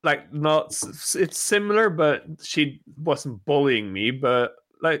it's similar, but she wasn't bullying me. But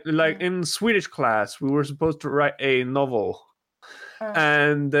like in Swedish class, we were supposed to write a novel,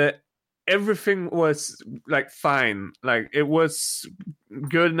 and everything was like fine, like it was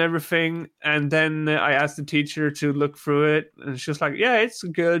good and everything. And then I asked the teacher to look through it, and she was like, "Yeah, it's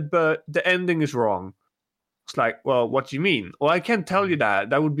good, but the ending is wrong." It's like, well, what do you mean? Well, I can't tell you that.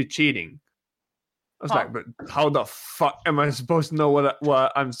 That would be cheating. I was like, but how the fuck am I supposed to know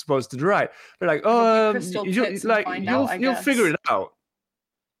what I'm supposed to write? They're like, oh, crystal you'll tits and find out, I you'll guess. figure it out.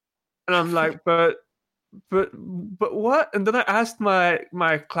 And I'm like, but what? And then I asked my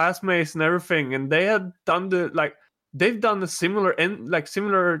classmates and everything, and they had done they've done the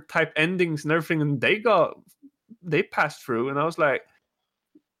similar type endings and everything, and they passed through. And I was like,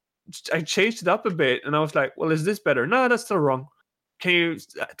 I changed it up a bit, and I was like, well, is this better? No, that's still wrong. Can you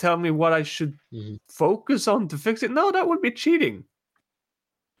tell me what I should focus on to fix it? No, that would be cheating.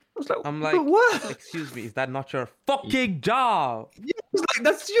 I was like, I'm like, but what? excuse me, is that not your fucking job? It's like,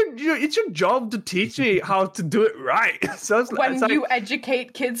 that's it's your job to teach me how to do it right. So it's When it's like, you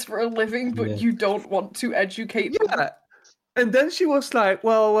educate kids for a living, but Yeah. you don't want to educate them. yeah. And then she was like,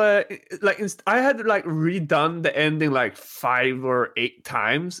 well, I had redone the ending 5 or 8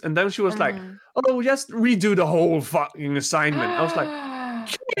 times. And then she was like, oh, just redo the whole fucking assignment. I was like,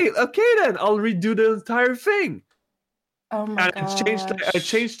 okay then, I'll redo the entire thing. oh my And god. I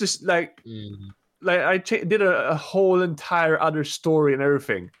changed this, did a whole entire other story and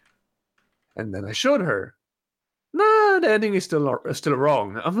everything. And then I showed her. "No, the ending is still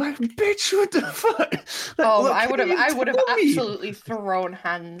wrong." I'm like, "Bitch, what the fuck?" Like, Oh, what I can would have you tell me? absolutely thrown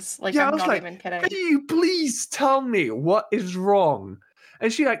hands. Like, Yeah, I I'm was not like, even kidding. "Can you please tell me what is wrong?"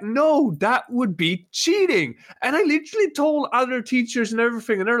 And she like, "No, that would be cheating." And I literally told other teachers and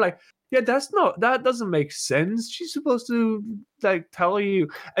everything, and they're like, "Yeah, that doesn't make sense. She's supposed to like tell you."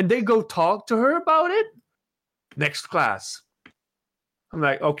 And they go talk to her about it. Next class. I'm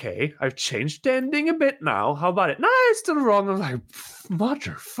like, okay, I've changed the ending a bit now. How about it? No, it's still wrong. I'm like,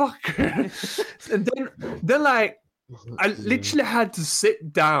 motherfucker. And then like, I literally had to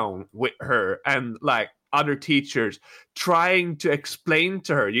sit down with her and like other teachers trying to explain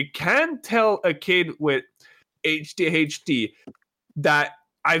to her. You can't tell a kid with ADHD that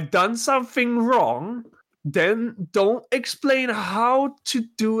I've done something wrong, then don't explain how to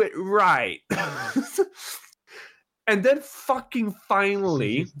do it right. And then fucking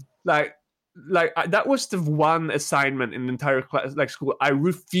finally, like that was the one assignment in the entire class, like school, I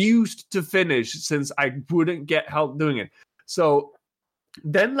refused to finish since I wouldn't get help doing it. So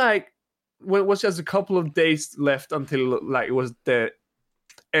then, like, when it was just a couple of days left until like it was the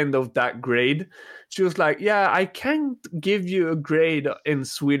end of that grade, she was like, "Yeah, I can't give you a grade in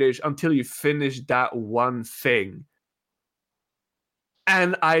Swedish until you finish that one thing."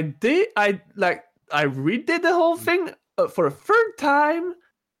 And I did. I redid the whole thing for a third time,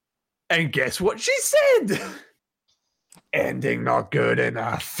 and guess what she said? Ending not good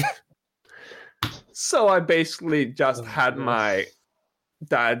enough. So I basically just had my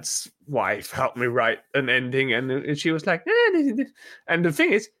dad's wife help me write an ending, and she was like, and the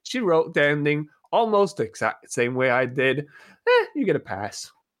thing is, she wrote the ending almost the exact same way I did. You get a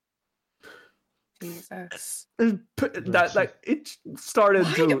pass. Jesus. That like it started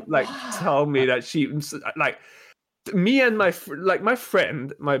to like tell me that she like me and my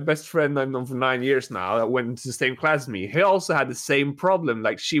friend, my best friend I've known for 9 years now, that went to the same class as me. He also had the same problem.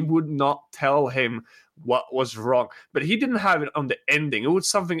 Like, she would not tell him what was wrong, but he didn't have it on the ending. It was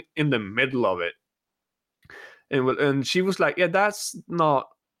something in the middle of it, and she was like, "Yeah, that's not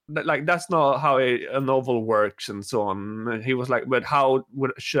how a novel works," and so on. And he was like, "But how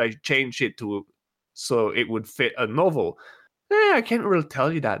should I change it to so it would fit a novel?" I can't really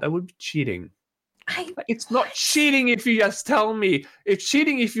tell you that. That would be cheating. It's not cheating if you just tell me. It's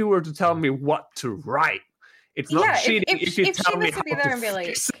cheating if you were to tell me what to write. It's not cheating if you tell me how to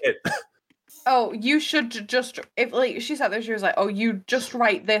fix it. Oh, you should just, if like she sat there, she was like, "Oh, you just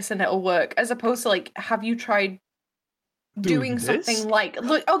write this and it'll work," as opposed to like, "Have you tried doing something like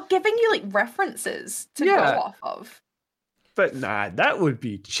giving you like references to go off of?" But nah, that would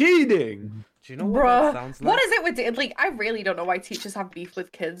be cheating. Do you know what that sounds like? What is it with like? I really don't know why teachers have beef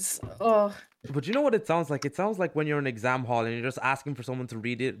with kids. Oh. But you know what it sounds like? It sounds like when you're in an exam hall and you're just asking for someone to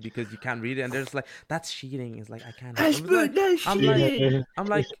read it because you can't read it, and they're just like, "That's cheating." It's like, I can't. I'm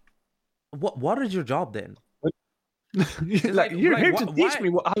like, what is your job then? Like, you're here to teach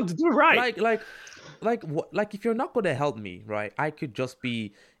me how to do right. Like if you're not going to help me, right? I could just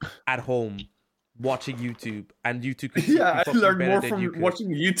be at home watching YouTube, and YouTube could I learned more from watching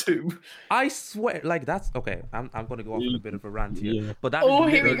YouTube. I swear, like, that's okay. I'm going to go off on a bit of a rant here, Yeah. but that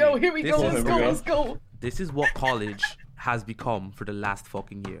here we go. Let's go. This is what college has become for the last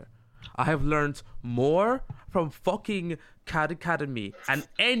fucking year. I have learned more from fucking Khan Academy and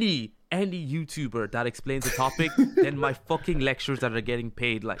any YouTuber that explains a topic than my fucking lectures that are getting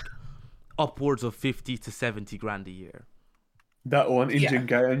paid like upwards of 50 to 70 grand a year. That one Indian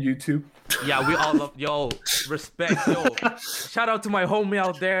guy on YouTube. Yeah, we all love, respect, shout out to my homie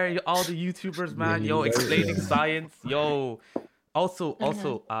out there, all the YouTubers, man, explaining science,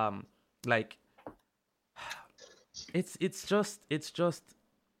 also, like, it's just,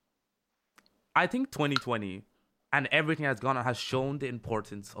 I think 2020 and everything that's gone on has shown the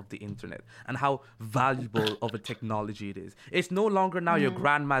importance of the internet and how valuable of a technology it is. It's no longer now your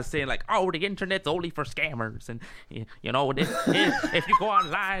grandma saying like, "Oh, the internet's only for scammers," and if you go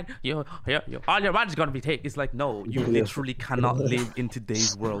online, all your money's gonna be taken. It's like, no, you literally cannot live in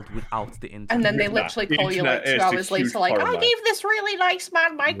today's world without the internet. And then they literally call you like 2 hours later, like, "I gave this really nice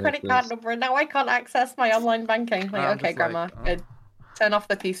man my credit card number, and now I can't access my online banking." Like, okay, grandma, good. Turn off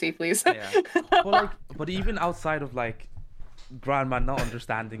the PC, please. But even outside of like grandma not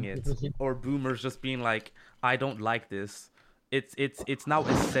understanding it, or boomers just being like, "I don't like this," it's now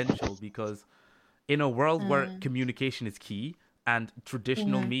essential, because in a world where communication is key and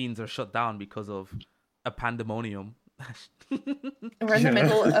traditional means are shut down because of a pandemonium. We're in the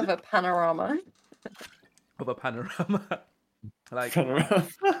middle of a panorama. Like,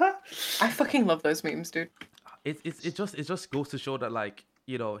 I fucking love those memes, dude. It just goes to show that, like,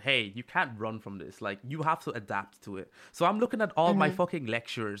 hey, you can't run from this. Like, you have to adapt to it. So I'm looking at all my fucking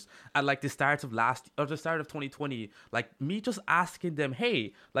lectures at like the start of 2020, like me just asking them,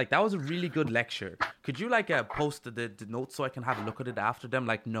 hey, like that was a really good lecture. Could you like post the notes so I can have a look at it after them?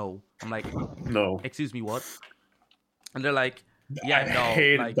 Like, no. I'm like, No. excuse me, what? And they're like, yeah, I no.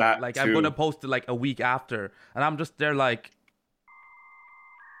 hate Like, that like too. I'm gonna post it like a week after, and I'm just there like.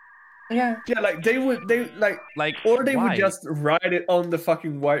 Yeah. Yeah, like they would or they why? would just write it on the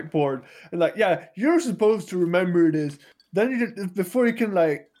fucking whiteboard and like, yeah, you're supposed to remember this. Then before you can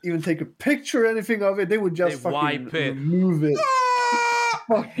like even take a picture or anything of it, they would just They fucking wipe it. remove it.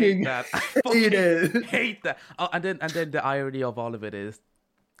 Fucking that. I hate it. fucking hate that. Oh, and then the irony of all of it is,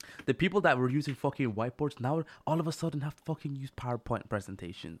 the people that were using fucking whiteboards now all of a sudden have to fucking use PowerPoint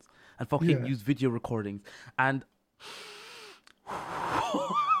presentations and fucking use video recordings and.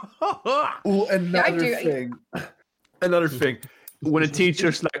 Oh, another thing. When a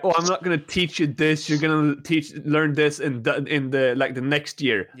teacher's like, "Oh, I'm not going to teach you this. You're going to learn this in the next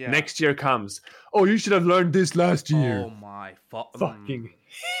year." Yeah. Next year comes. Oh, you should have learned this last year. Oh my Fucking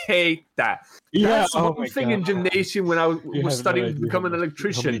hate that. Yeah, That's oh one my thing in God. gymnasium when I You was have no studying to idea become an how many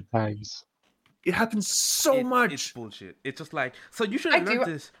electrician. times. It happens so much. It's bullshit. It's just like, so you should have learned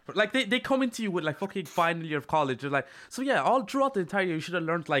this. Like they come into you with like fucking final year of college. They're like, so yeah, all throughout the entire year you should have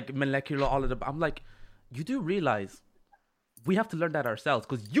learned like molecular, all of the. I'm like, you do realize we have to learn that ourselves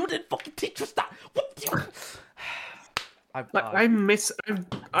because you didn't fucking teach us that.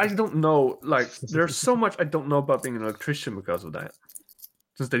 I don't know. Like, there's so much I don't know about being an electrician because of that.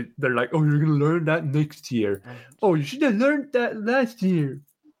 Since they're like, oh, you're gonna learn that next year. Oh, you should have learned that last year.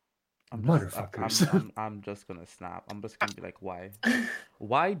 Motherfuckers. I'm just gonna snap. I'm just gonna be like, why?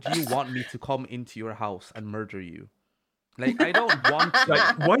 Why do you want me to come into your house and murder you? Like, I don't want to.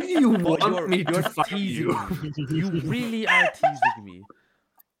 Like, why do you But want me to you're fight teasing you? me. You really are teasing me.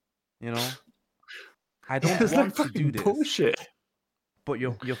 You know? I don't It's want like to do fucking this. bullshit. But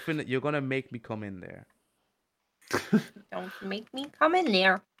you're gonna make me come in there. Don't make me come in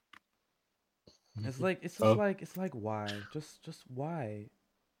there. It's like why? Just why?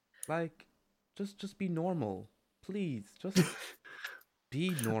 Like, just be normal. Please. Just be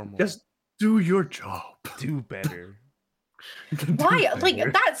normal. Just do your job. do better. Why? Like,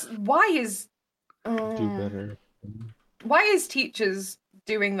 that's why is Do better. why is teachers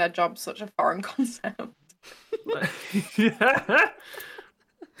doing their job such a foreign concept? Yeah.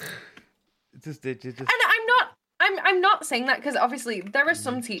 Just And I'm not saying that because obviously there are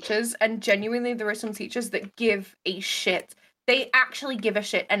some teachers, and genuinely there are some teachers that give a shit. They actually give a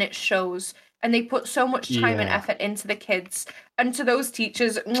shit, and it shows. And they put so much time and Yeah. effort into the kids. And to those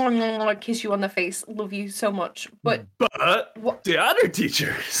teachers, kiss you on the face, love you so much. But what? The other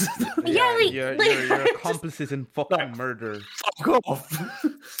teachers, Yeah, like, you're just- accomplices in fucking murder. fuck off.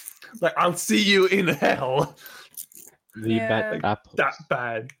 Like, I'll see you in hell. The Yeah. bad apples. That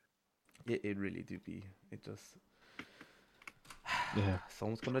bad. It really do be. It just Yeah.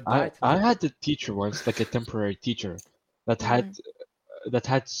 someone's gonna die. I tonight. had a teacher once, like a temporary teacher, that had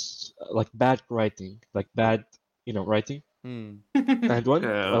like bad writing, like bad, writing. Hmm. And one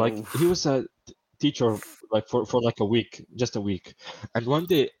Yeah. like he was a teacher like for like a week, just a week. And one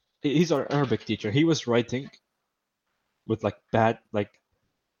day he's our Arabic teacher. He was writing with like bad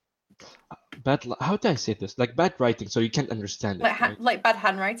how do I say this? Like bad writing, so you can't understand it. like, Right? like bad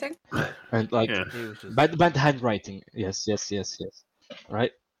handwriting. And like Yeah. It was just bad handwriting. Yes.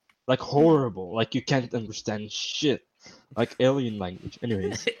 Right? Like horrible. Like you can't understand shit. Like alien language.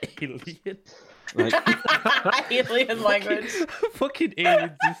 Anyways, alien. like Alien language. Fucking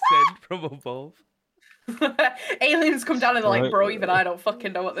aliens descend from above. Aliens come down and they're like, Right. bro, even I don't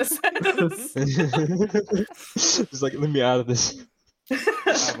fucking know what this says. it's like, let me out of this.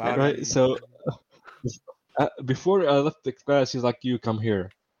 I'm out of Right? here. So before I left the class, he's like, "You come here,"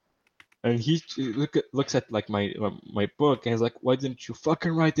 and he looks at like my book, and he's like, "Why didn't you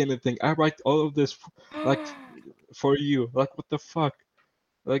fucking write anything? I write all of this like for you. Like, what the fuck?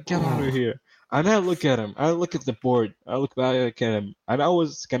 Like, get out of here." And I look at him. I look at the board. I look back at him, and I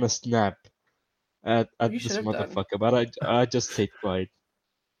was gonna snap at You this should have done. motherfucker, but I just stayed quiet.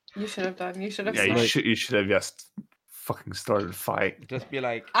 You should have done. You should have. Yeah, snapped. you should have just fucking started a fight. Just be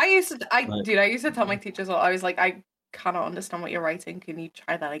like, I used to, Right. I used to tell my teachers, I was like, I cannot understand what you're writing. Can you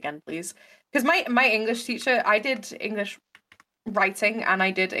try that again, please? Because my English teacher, I did English writing and I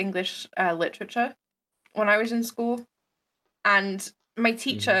did English literature when I was in school, and my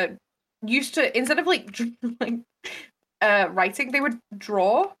teacher used to, instead of like writing, they would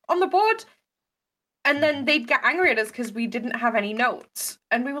draw on the board, and then they'd get angry at us because we didn't have any notes,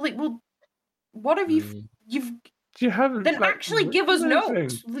 and we were like, well, what have Mm. you've You haven't. Then actually give us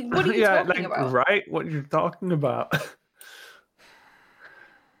notes. What are you talking about? Write what you're talking about. I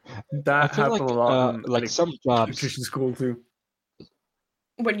That feel happened a lot. In, like some jobs. nutrition school too.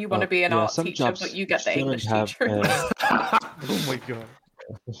 When you want to be an art some teacher, jobs but you get the shouldn't English have, teacher. Oh my god.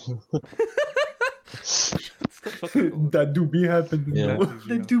 That do be happening. Yeah. though.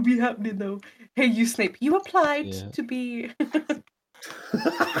 That do be happening though. Hey, you Snape, you applied Yeah. to be.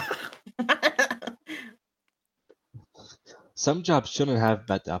 Some jobs shouldn't have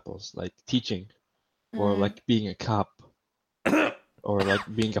bad apples, like teaching, or like being a cop, or like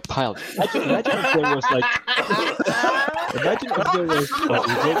being a pilot. Imagine if there was like. Imagine if there was.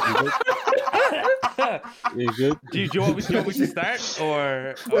 You good? Do you want me to start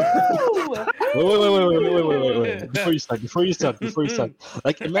or? Wait. Before you start.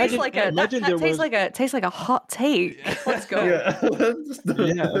 Like imagine, tastes like a hot take. Let's go. yeah.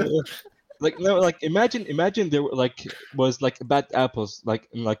 Like no, like imagine there were was bad apples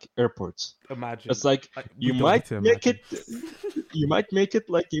in airports. Imagine. It's like you we don't might need to make imagine. it, you might make it,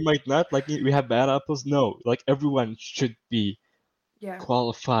 like you might not. Like we have bad apples. No, like everyone should be Yeah.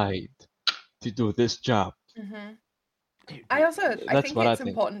 qualified to do this job. I That's think what I it's think.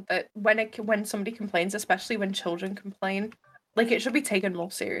 important that when somebody complains, especially when children complain, like it should be taken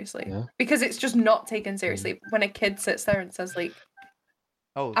more seriously. Yeah. Because it's just not taken seriously when a kid sits there and says like,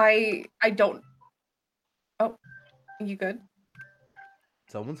 Oh, I don't. Oh, are you good?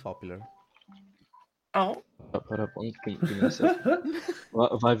 someone's popular. Oh, Hold up, give me a sec.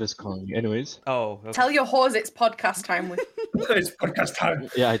 Vive is calling me. Anyways, Oh, okay. tell your whores it's podcast time with. It's podcast time.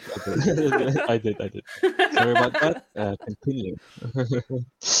 yeah, I did. I did. Sorry about that. Continue.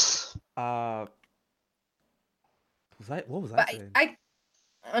 What was I But saying?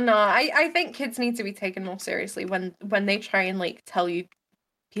 I think kids need to be taken more seriously when they try and like tell you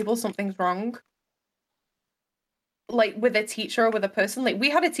people something's wrong. Like with a teacher or with a person. Like we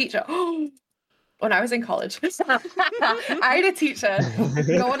had a teacher when I was in college. I had a teacher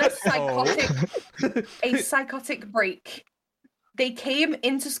go on a psychotic break. They came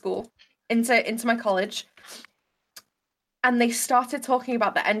into school, into my college, and they started talking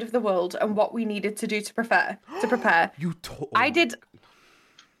about the end of the world and what we needed to do to prepare. You told. I did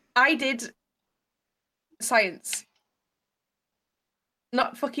science,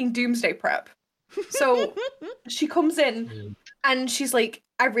 not fucking doomsday prep. So she comes in and she's like,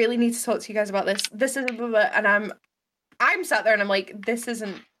 I really need to talk to you guys about this. This is blah, blah, blah. And I'm sat there and I'm like, this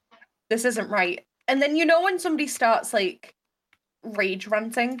isn't right. And then when somebody starts like rage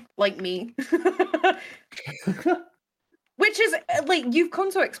ranting like me, which is like you've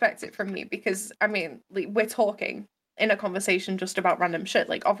come to expect it from me because I mean like, we're talking in a conversation just about random shit.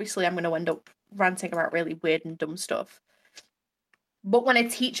 Like obviously I'm going to end up ranting about really weird and dumb stuff. But when a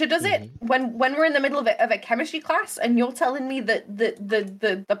teacher does it, when we're in the middle of a chemistry class and you're telling me that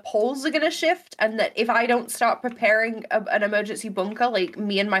the poles are going to shift and that if I don't start preparing an emergency bunker, like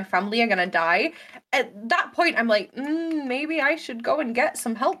me and my family are going to die, at that point I'm like, maybe I should go and get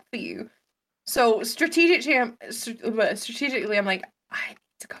some help for you. So strategically, I'm like, I need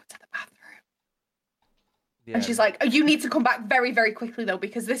to go to the bathroom. Yeah. And she's like, you need to come back very, very quickly though,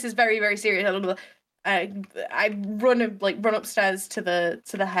 because this is very, very serious. I run upstairs to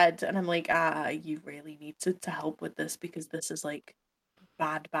the head and I'm like, you really need to help with this because this is like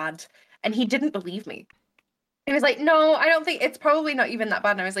bad. And he didn't believe me. He was like, no, I don't think it's probably not even that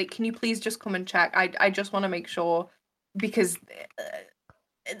bad. And I was like, can you please just come and check? I just want to make sure because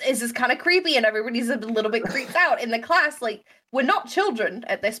this is kind of creepy and everybody's a little bit creeped out in the class. Like we're not children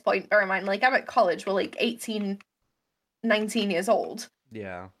at this point. Bear in mind, like I'm at college. We're like 18, 19 years old.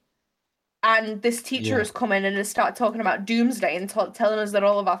 Yeah. And this teacher has come in and has started talking about doomsday and telling us that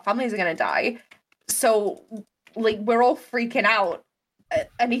all of our families are going to die. So, like, we're all freaking out.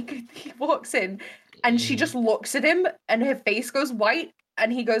 And he walks in and she just looks at him and her face goes white.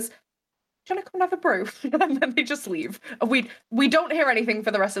 And he goes, do you want to come and have a brew? And then they just leave. And we don't hear anything for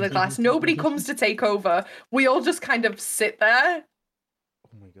the rest of the class. Nobody comes to take over. We all just kind of sit there.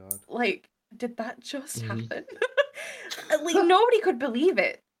 Oh my god. Like, did that just happen? Like, nobody could believe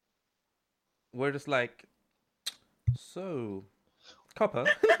it. We're just like, so, copper.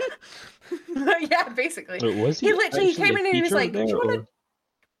 Yeah, basically. Was He literally came in and he was like, there, do you want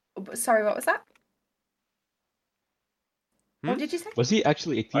to... Sorry, what was that? What did you say? Was he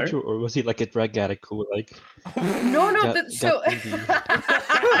actually a teacher or was he like a drug addict who like? No. So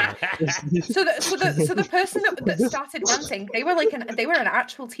The person that started ranting, they were an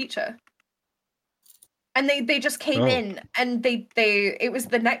actual teacher, and they just came in and it was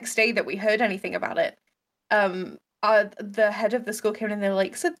the next day that we heard anything about it. The head of the school came in and they're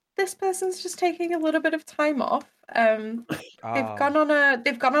like, so this person's just taking a little bit of time off They've gone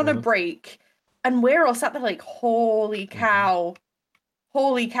on a break, and we're all sat there like, holy cow,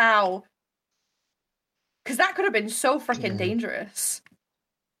 because that could have been so freaking dangerous.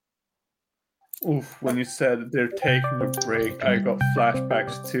 Oof, when you said they're taking a break, I got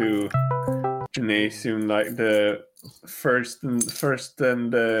flashbacks to gymnasium, like the first and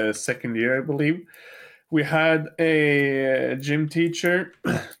the second year, I believe. We had a gym teacher,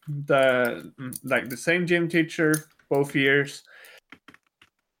 the same gym teacher both years.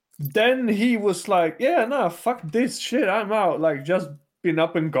 Then he was like, yeah, no, fuck this shit, I'm out. Like, just been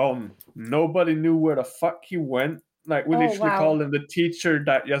up and gone. Nobody knew where the fuck he went. Like, we literally called him the teacher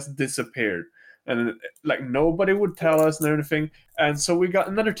that just disappeared. And, like, nobody would tell us and everything. And so we got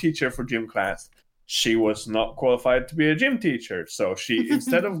another teacher for gym class. She was not qualified to be a gym teacher. So she,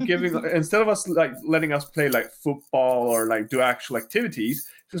 instead of us, like, letting us play, like, football or, like, do actual activities,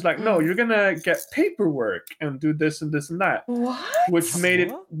 she was like, no, you're going to get paperwork and do this and this and that. What? Which made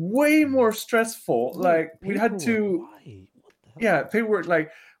it way more stressful. Like, we had to... Why? What the hell? Yeah, paperwork.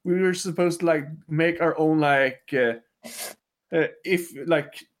 Like, we were supposed to, like, make our own, like...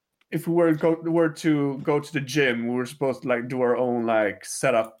 If we were to go to the gym, we were supposed to, like, do our own, like,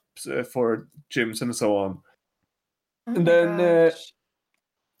 setups for gyms and so on. Oh And then,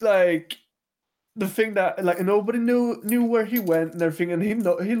 like, the thing that, like, nobody knew where he went and everything, and he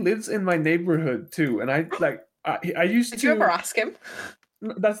lives in my neighborhood too. And I used to. Did you ever ask him?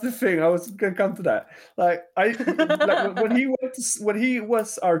 That's the thing. I was gonna come to that. Like, when he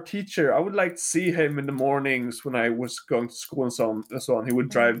was our teacher, I would like see him in the mornings when I was going to school and so on. He would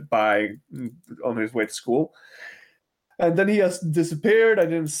drive by on his way to school, and then he just disappeared. I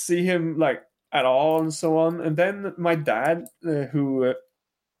didn't see him, like, at all and so on. And then my dad, who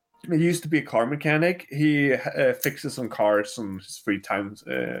used to be a car mechanic, he fixes some cars on his free time for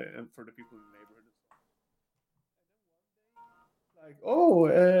the people in the neighborhood. Like,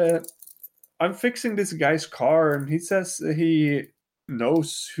 I'm fixing this guy's car, and he says he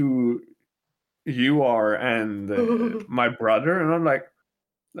knows who you are and my brother. And I'm like,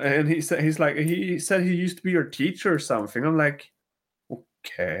 and he said he used to be your teacher or something. I'm like,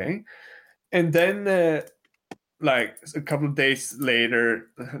 okay. And then like a couple of days later,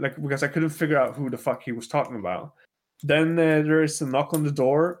 like, because I couldn't figure out who the fuck he was talking about, then there is a knock on the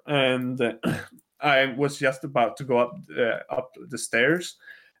door, and I was just about to go up the stairs,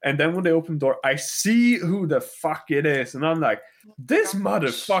 and then when they open the door, I see who the fuck it is, and I'm like, this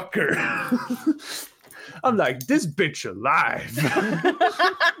motherfucker. I'm like, this bitch alive.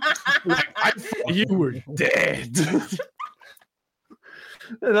 Like, I thought you were dead.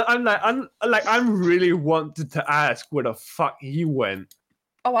 And I'm really wanted to ask where the fuck he went.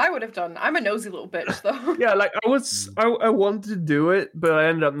 Oh, I would have done. I'm a nosy little bitch, though. Yeah, like, I wanted to do it, but I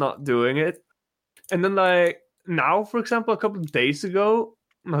ended up not doing it. And then, like, now, for example, a couple of weeks ago,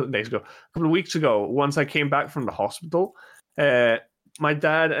 once I came back from the hospital, my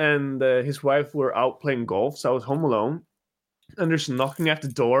dad and his wife were out playing golf, so I was home alone. And there's knocking at the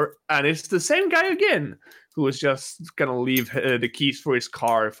door, and it's the same guy again, who was just gonna leave the keys for his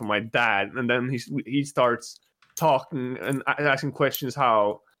car for my dad. And then he starts talking and asking questions,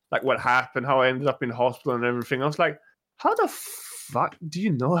 how, like, what happened, how I ended up in the hospital and everything. I was like, how the fuck do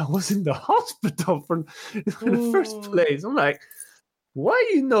you know I was in the hospital in the first place? I'm like, why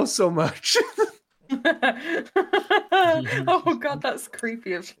do you know so much? Oh god, that's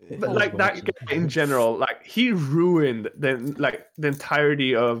creepy. But, like, that guy in general, like, he ruined the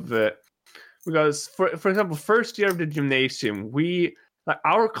entirety of because for example, first year of the gymnasium, we, like,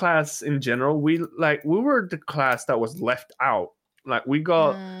 our class in general, we were the class that was left out. Like, we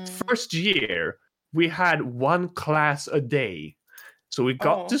got first year, we had one class a day. So we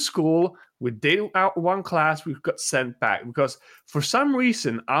got to school, we did out one class, we got sent back, because for some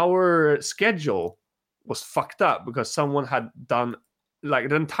reason our schedule was fucked up, because someone had done, like,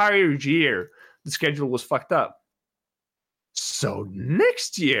 the entire year, the schedule was fucked up. So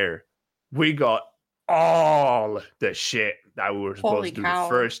next year, we got all the shit that we were supposed to do the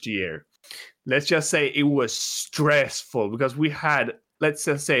first year. Let's just say it was stressful, because we had, let's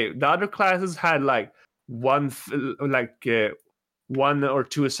just say, the other classes had, like, one or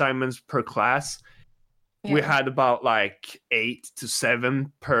two assignments per class. Yeah. We had about, like, 8 to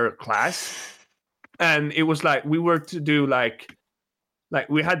 7 per class. And it was like, we were to do, like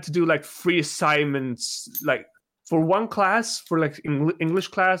we had to do, like, 3 assignments, like, for one class, for, like, English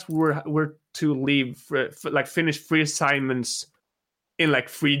class, we're to leave, like, finish 3 assignments in, like,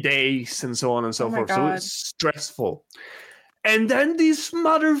 3 days and so on and so forth. God. So it's stressful. And then this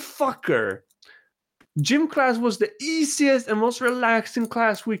motherfucker, gym class was the easiest and most relaxing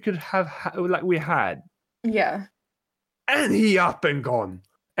class we could have, we had. Yeah. and he up and gone,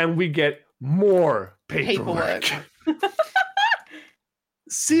 and we get more paperwork.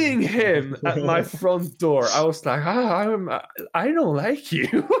 Seeing him at my front door, I was like, I don't like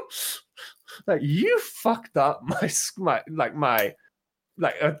you. Like, you fucked up my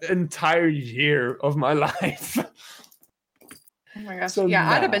an entire year of my life. Oh my gosh. So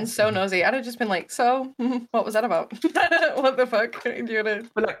yeah, I'd have been so nosy. I'd have just been like, so what was that about? What the fuck? Did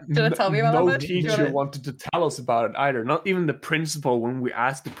I tell me about no that? teacher wanted to tell us about it either. Not even the principal when we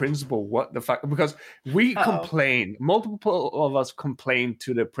asked the principal what the fuck, because we complained. Multiple of us complained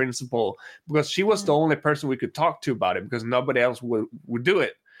to the principal because she was the only person we could talk to about it because nobody else would do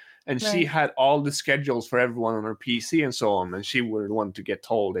it. And she had all the schedules for everyone on her PC and so on. And she would want to get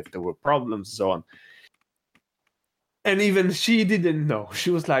told if there were problems and so on. And even she didn't know. She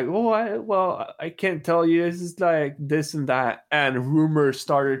was like, I can't tell you. This is like this and that. And rumors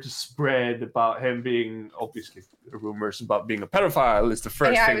started to spread about him being, obviously, rumors about being a pedophile is the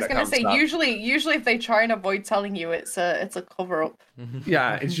first thing that comes up. Yeah, I was going to say, usually if they try and avoid telling you, it's a cover-up.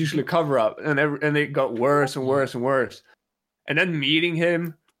 Yeah, it's usually a cover-up. And it got worse and worse and worse. And then meeting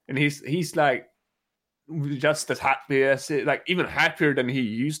him, and he's like, just as happy as it, like even happier than he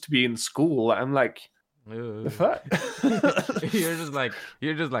used to be in school. I'm like, the fuck? you're just like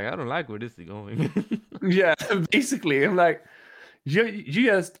I don't like where this is going. Yeah, basically, I'm like, you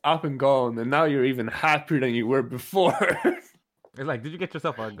just up and gone, and now you're even happier than you were before. It's like, did you get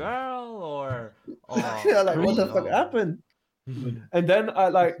yourself a girl or? Yeah, like what the fuck happened? And then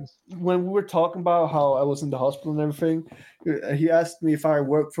when we were talking about how I was in the hospital and everything, he asked me if I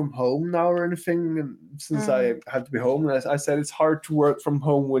work from home now or anything. And since I had to be home, and I said it's hard to work from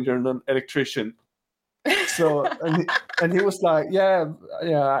home when you're an electrician. So and he was like, yeah,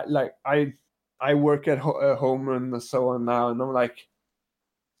 like I work at home and so on now, and I'm like,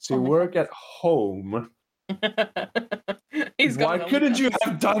 so you work at home? Why couldn't you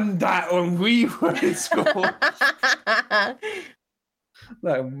have done that when we were in school?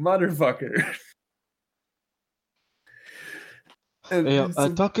 Like, motherfucker.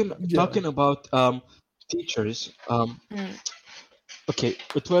 Talking about teachers. Okay,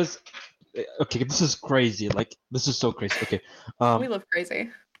 it was. Okay, this is crazy. Like, this is so crazy. Okay, we love crazy.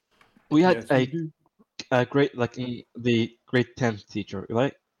 We had a great, like, the grade 10 teacher,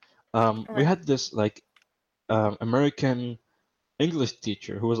 right? We had this like American English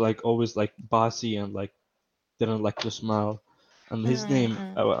teacher who was like always like bossy and like didn't like to smile. And his name,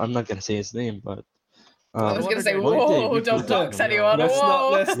 I'm not gonna say his name, but I was gonna say, whoa, don't dox anyone.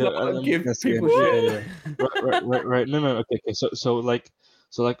 Let's not give people shit. Right. No. Okay. So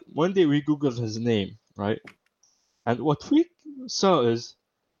one day we Googled his name, right? And what we saw is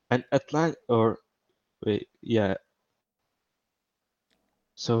an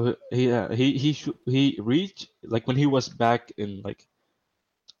So he reached, like, when he was back in like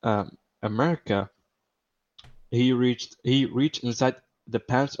America, he reached inside the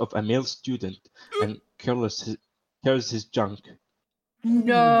pants of a male student and carries his junk.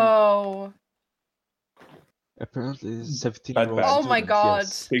 No. Apparently, 17-year-old. Oh my god!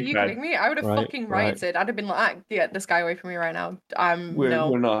 Yes. Are you kidding me? I would have fucking rioted. I'd have been like, "Get this guy away from me right now."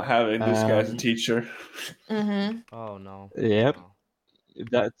 We're not having this guy as a teacher. Oh no. Yep.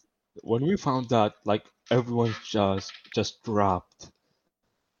 That when we found out, like, everyone just dropped.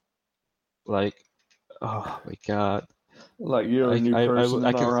 Like, oh my god! Like, you're a new person.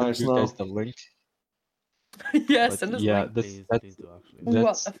 I can send you guys the link. Yes, and yeah, please do actually.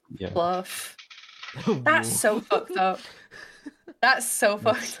 What a fluff. That's so fucked up. That's so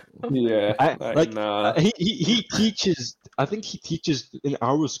fucked up. Yeah, he teaches. I think he teaches in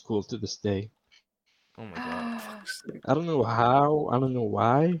our school to this day. Oh my god. I don't know how. I don't know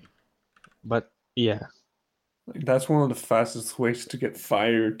why, but yeah. That's one of the fastest ways to get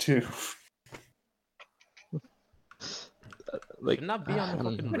fired too. Like, should not be on the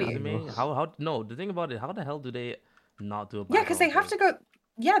fucking resume. How? No, the thing about it, how the hell do they not do a? Yeah, because they have to go.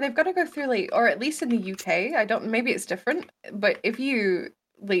 Yeah, they've got to go through, like, or at least in the UK, I don't. Maybe it's different, but if you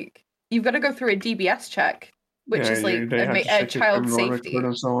like, you've got to go through a DBS check, which is like a child safety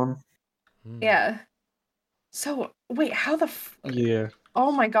and so on. Yeah. So wait, how the? Yeah.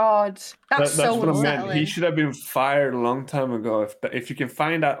 Oh my god, that's so what unsettling. I meant. He should have been fired a long time ago. If you can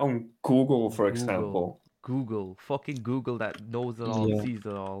find that on Google, for example. Fucking Google that knows it all, sees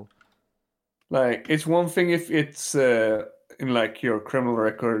it all. Like, it's one thing if it's in like your criminal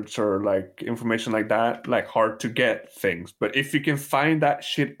records or like information like that, like hard to get things. But if you can find that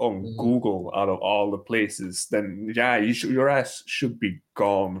shit on Google out of all the places, then yeah, your ass should be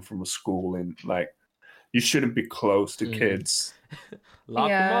gone from a school, and like you shouldn't be close to kids. Lock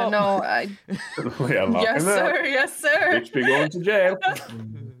yeah, him up. no, Yeah, lock yes, him up. sir, yes, sir. Bitch be going to jail.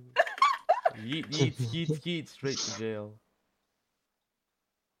 Yeet, yeet, yeet, yeet, straight to jail.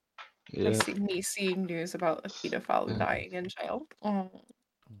 Yeah. Me seeing news about a pedophile dying in jail. Oh,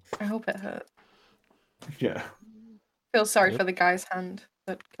 I hope it hurt. Yeah. Feel sorry Yep. for the guy's hand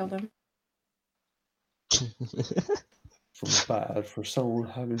that killed him. So bad for someone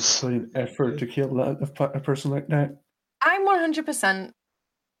having put in effort to kill a person like that. I'm 100%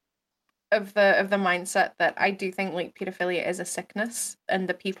 of the mindset that I do think like pedophilia is a sickness, and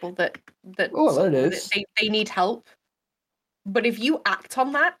the people that Well, it that is. they need help. But if you act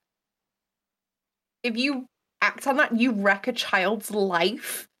on that, you wreck a child's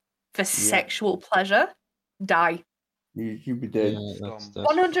life for sexual pleasure. Die. You be dead. Yeah, that's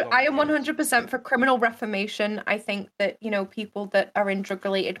 100. I am 100% for criminal reformation. I think that people that are in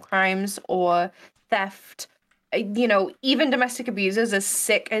drug-related crimes or theft, even domestic abusers, as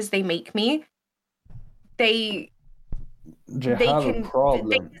sick as they make me, they They have a problem.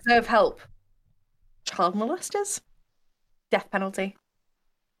 They deserve help. Child molesters, death penalty.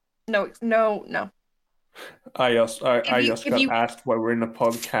 No. I just got if you- asked why we're in a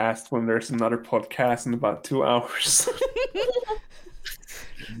podcast when there's another podcast in about 2 hours.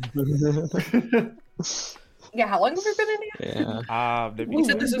 Yeah, how long have we been in here? Yeah. You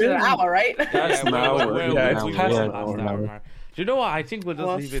said this was an hour, right? That's an hour. Yeah, it's we past were an past hour the now. mark. Do you know what? I think we'll just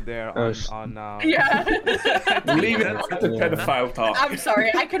Well, leave it there on Yeah. Leave it at the pedophile talk. I'm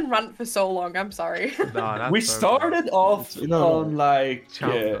sorry. I can rant for so long. I'm sorry. No, that's We perfect. started off on like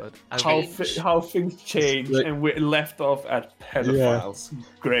Childhood. how things change, Like- and we left off at pedophiles.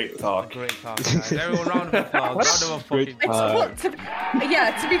 Great talk. Great talk, guys. Everyone, round of applause. Round of fucking Great applause. To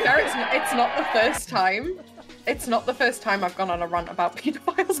be fair, it's not the first time. It's not the first time I've gone on a rant about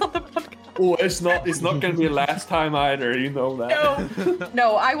pedophiles on the podcast. Oh, it's not going to be the last time either. You know that.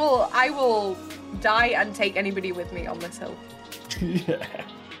 No, I will die and take anybody with me on this hill. Yeah.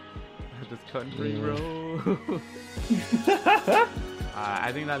 This country road.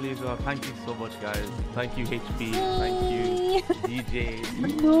 I think that leaves it off. Thank you so much, guys. Thank you, HP. Thank you, DJ,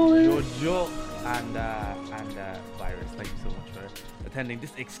 Jojo, and Virus. Thank you so much for attending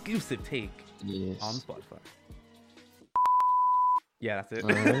this exclusive take Yes. on Spotify. Yeah, that's it.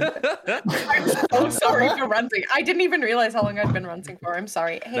 I'm so sorry for ranting. I didn't even realize how long I'd been ranting for. I'm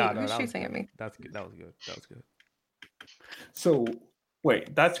sorry. Hey, No, who's that was shooting at me? That's good. That was good. That was good. So,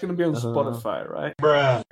 wait, that's going to be on Spotify, right?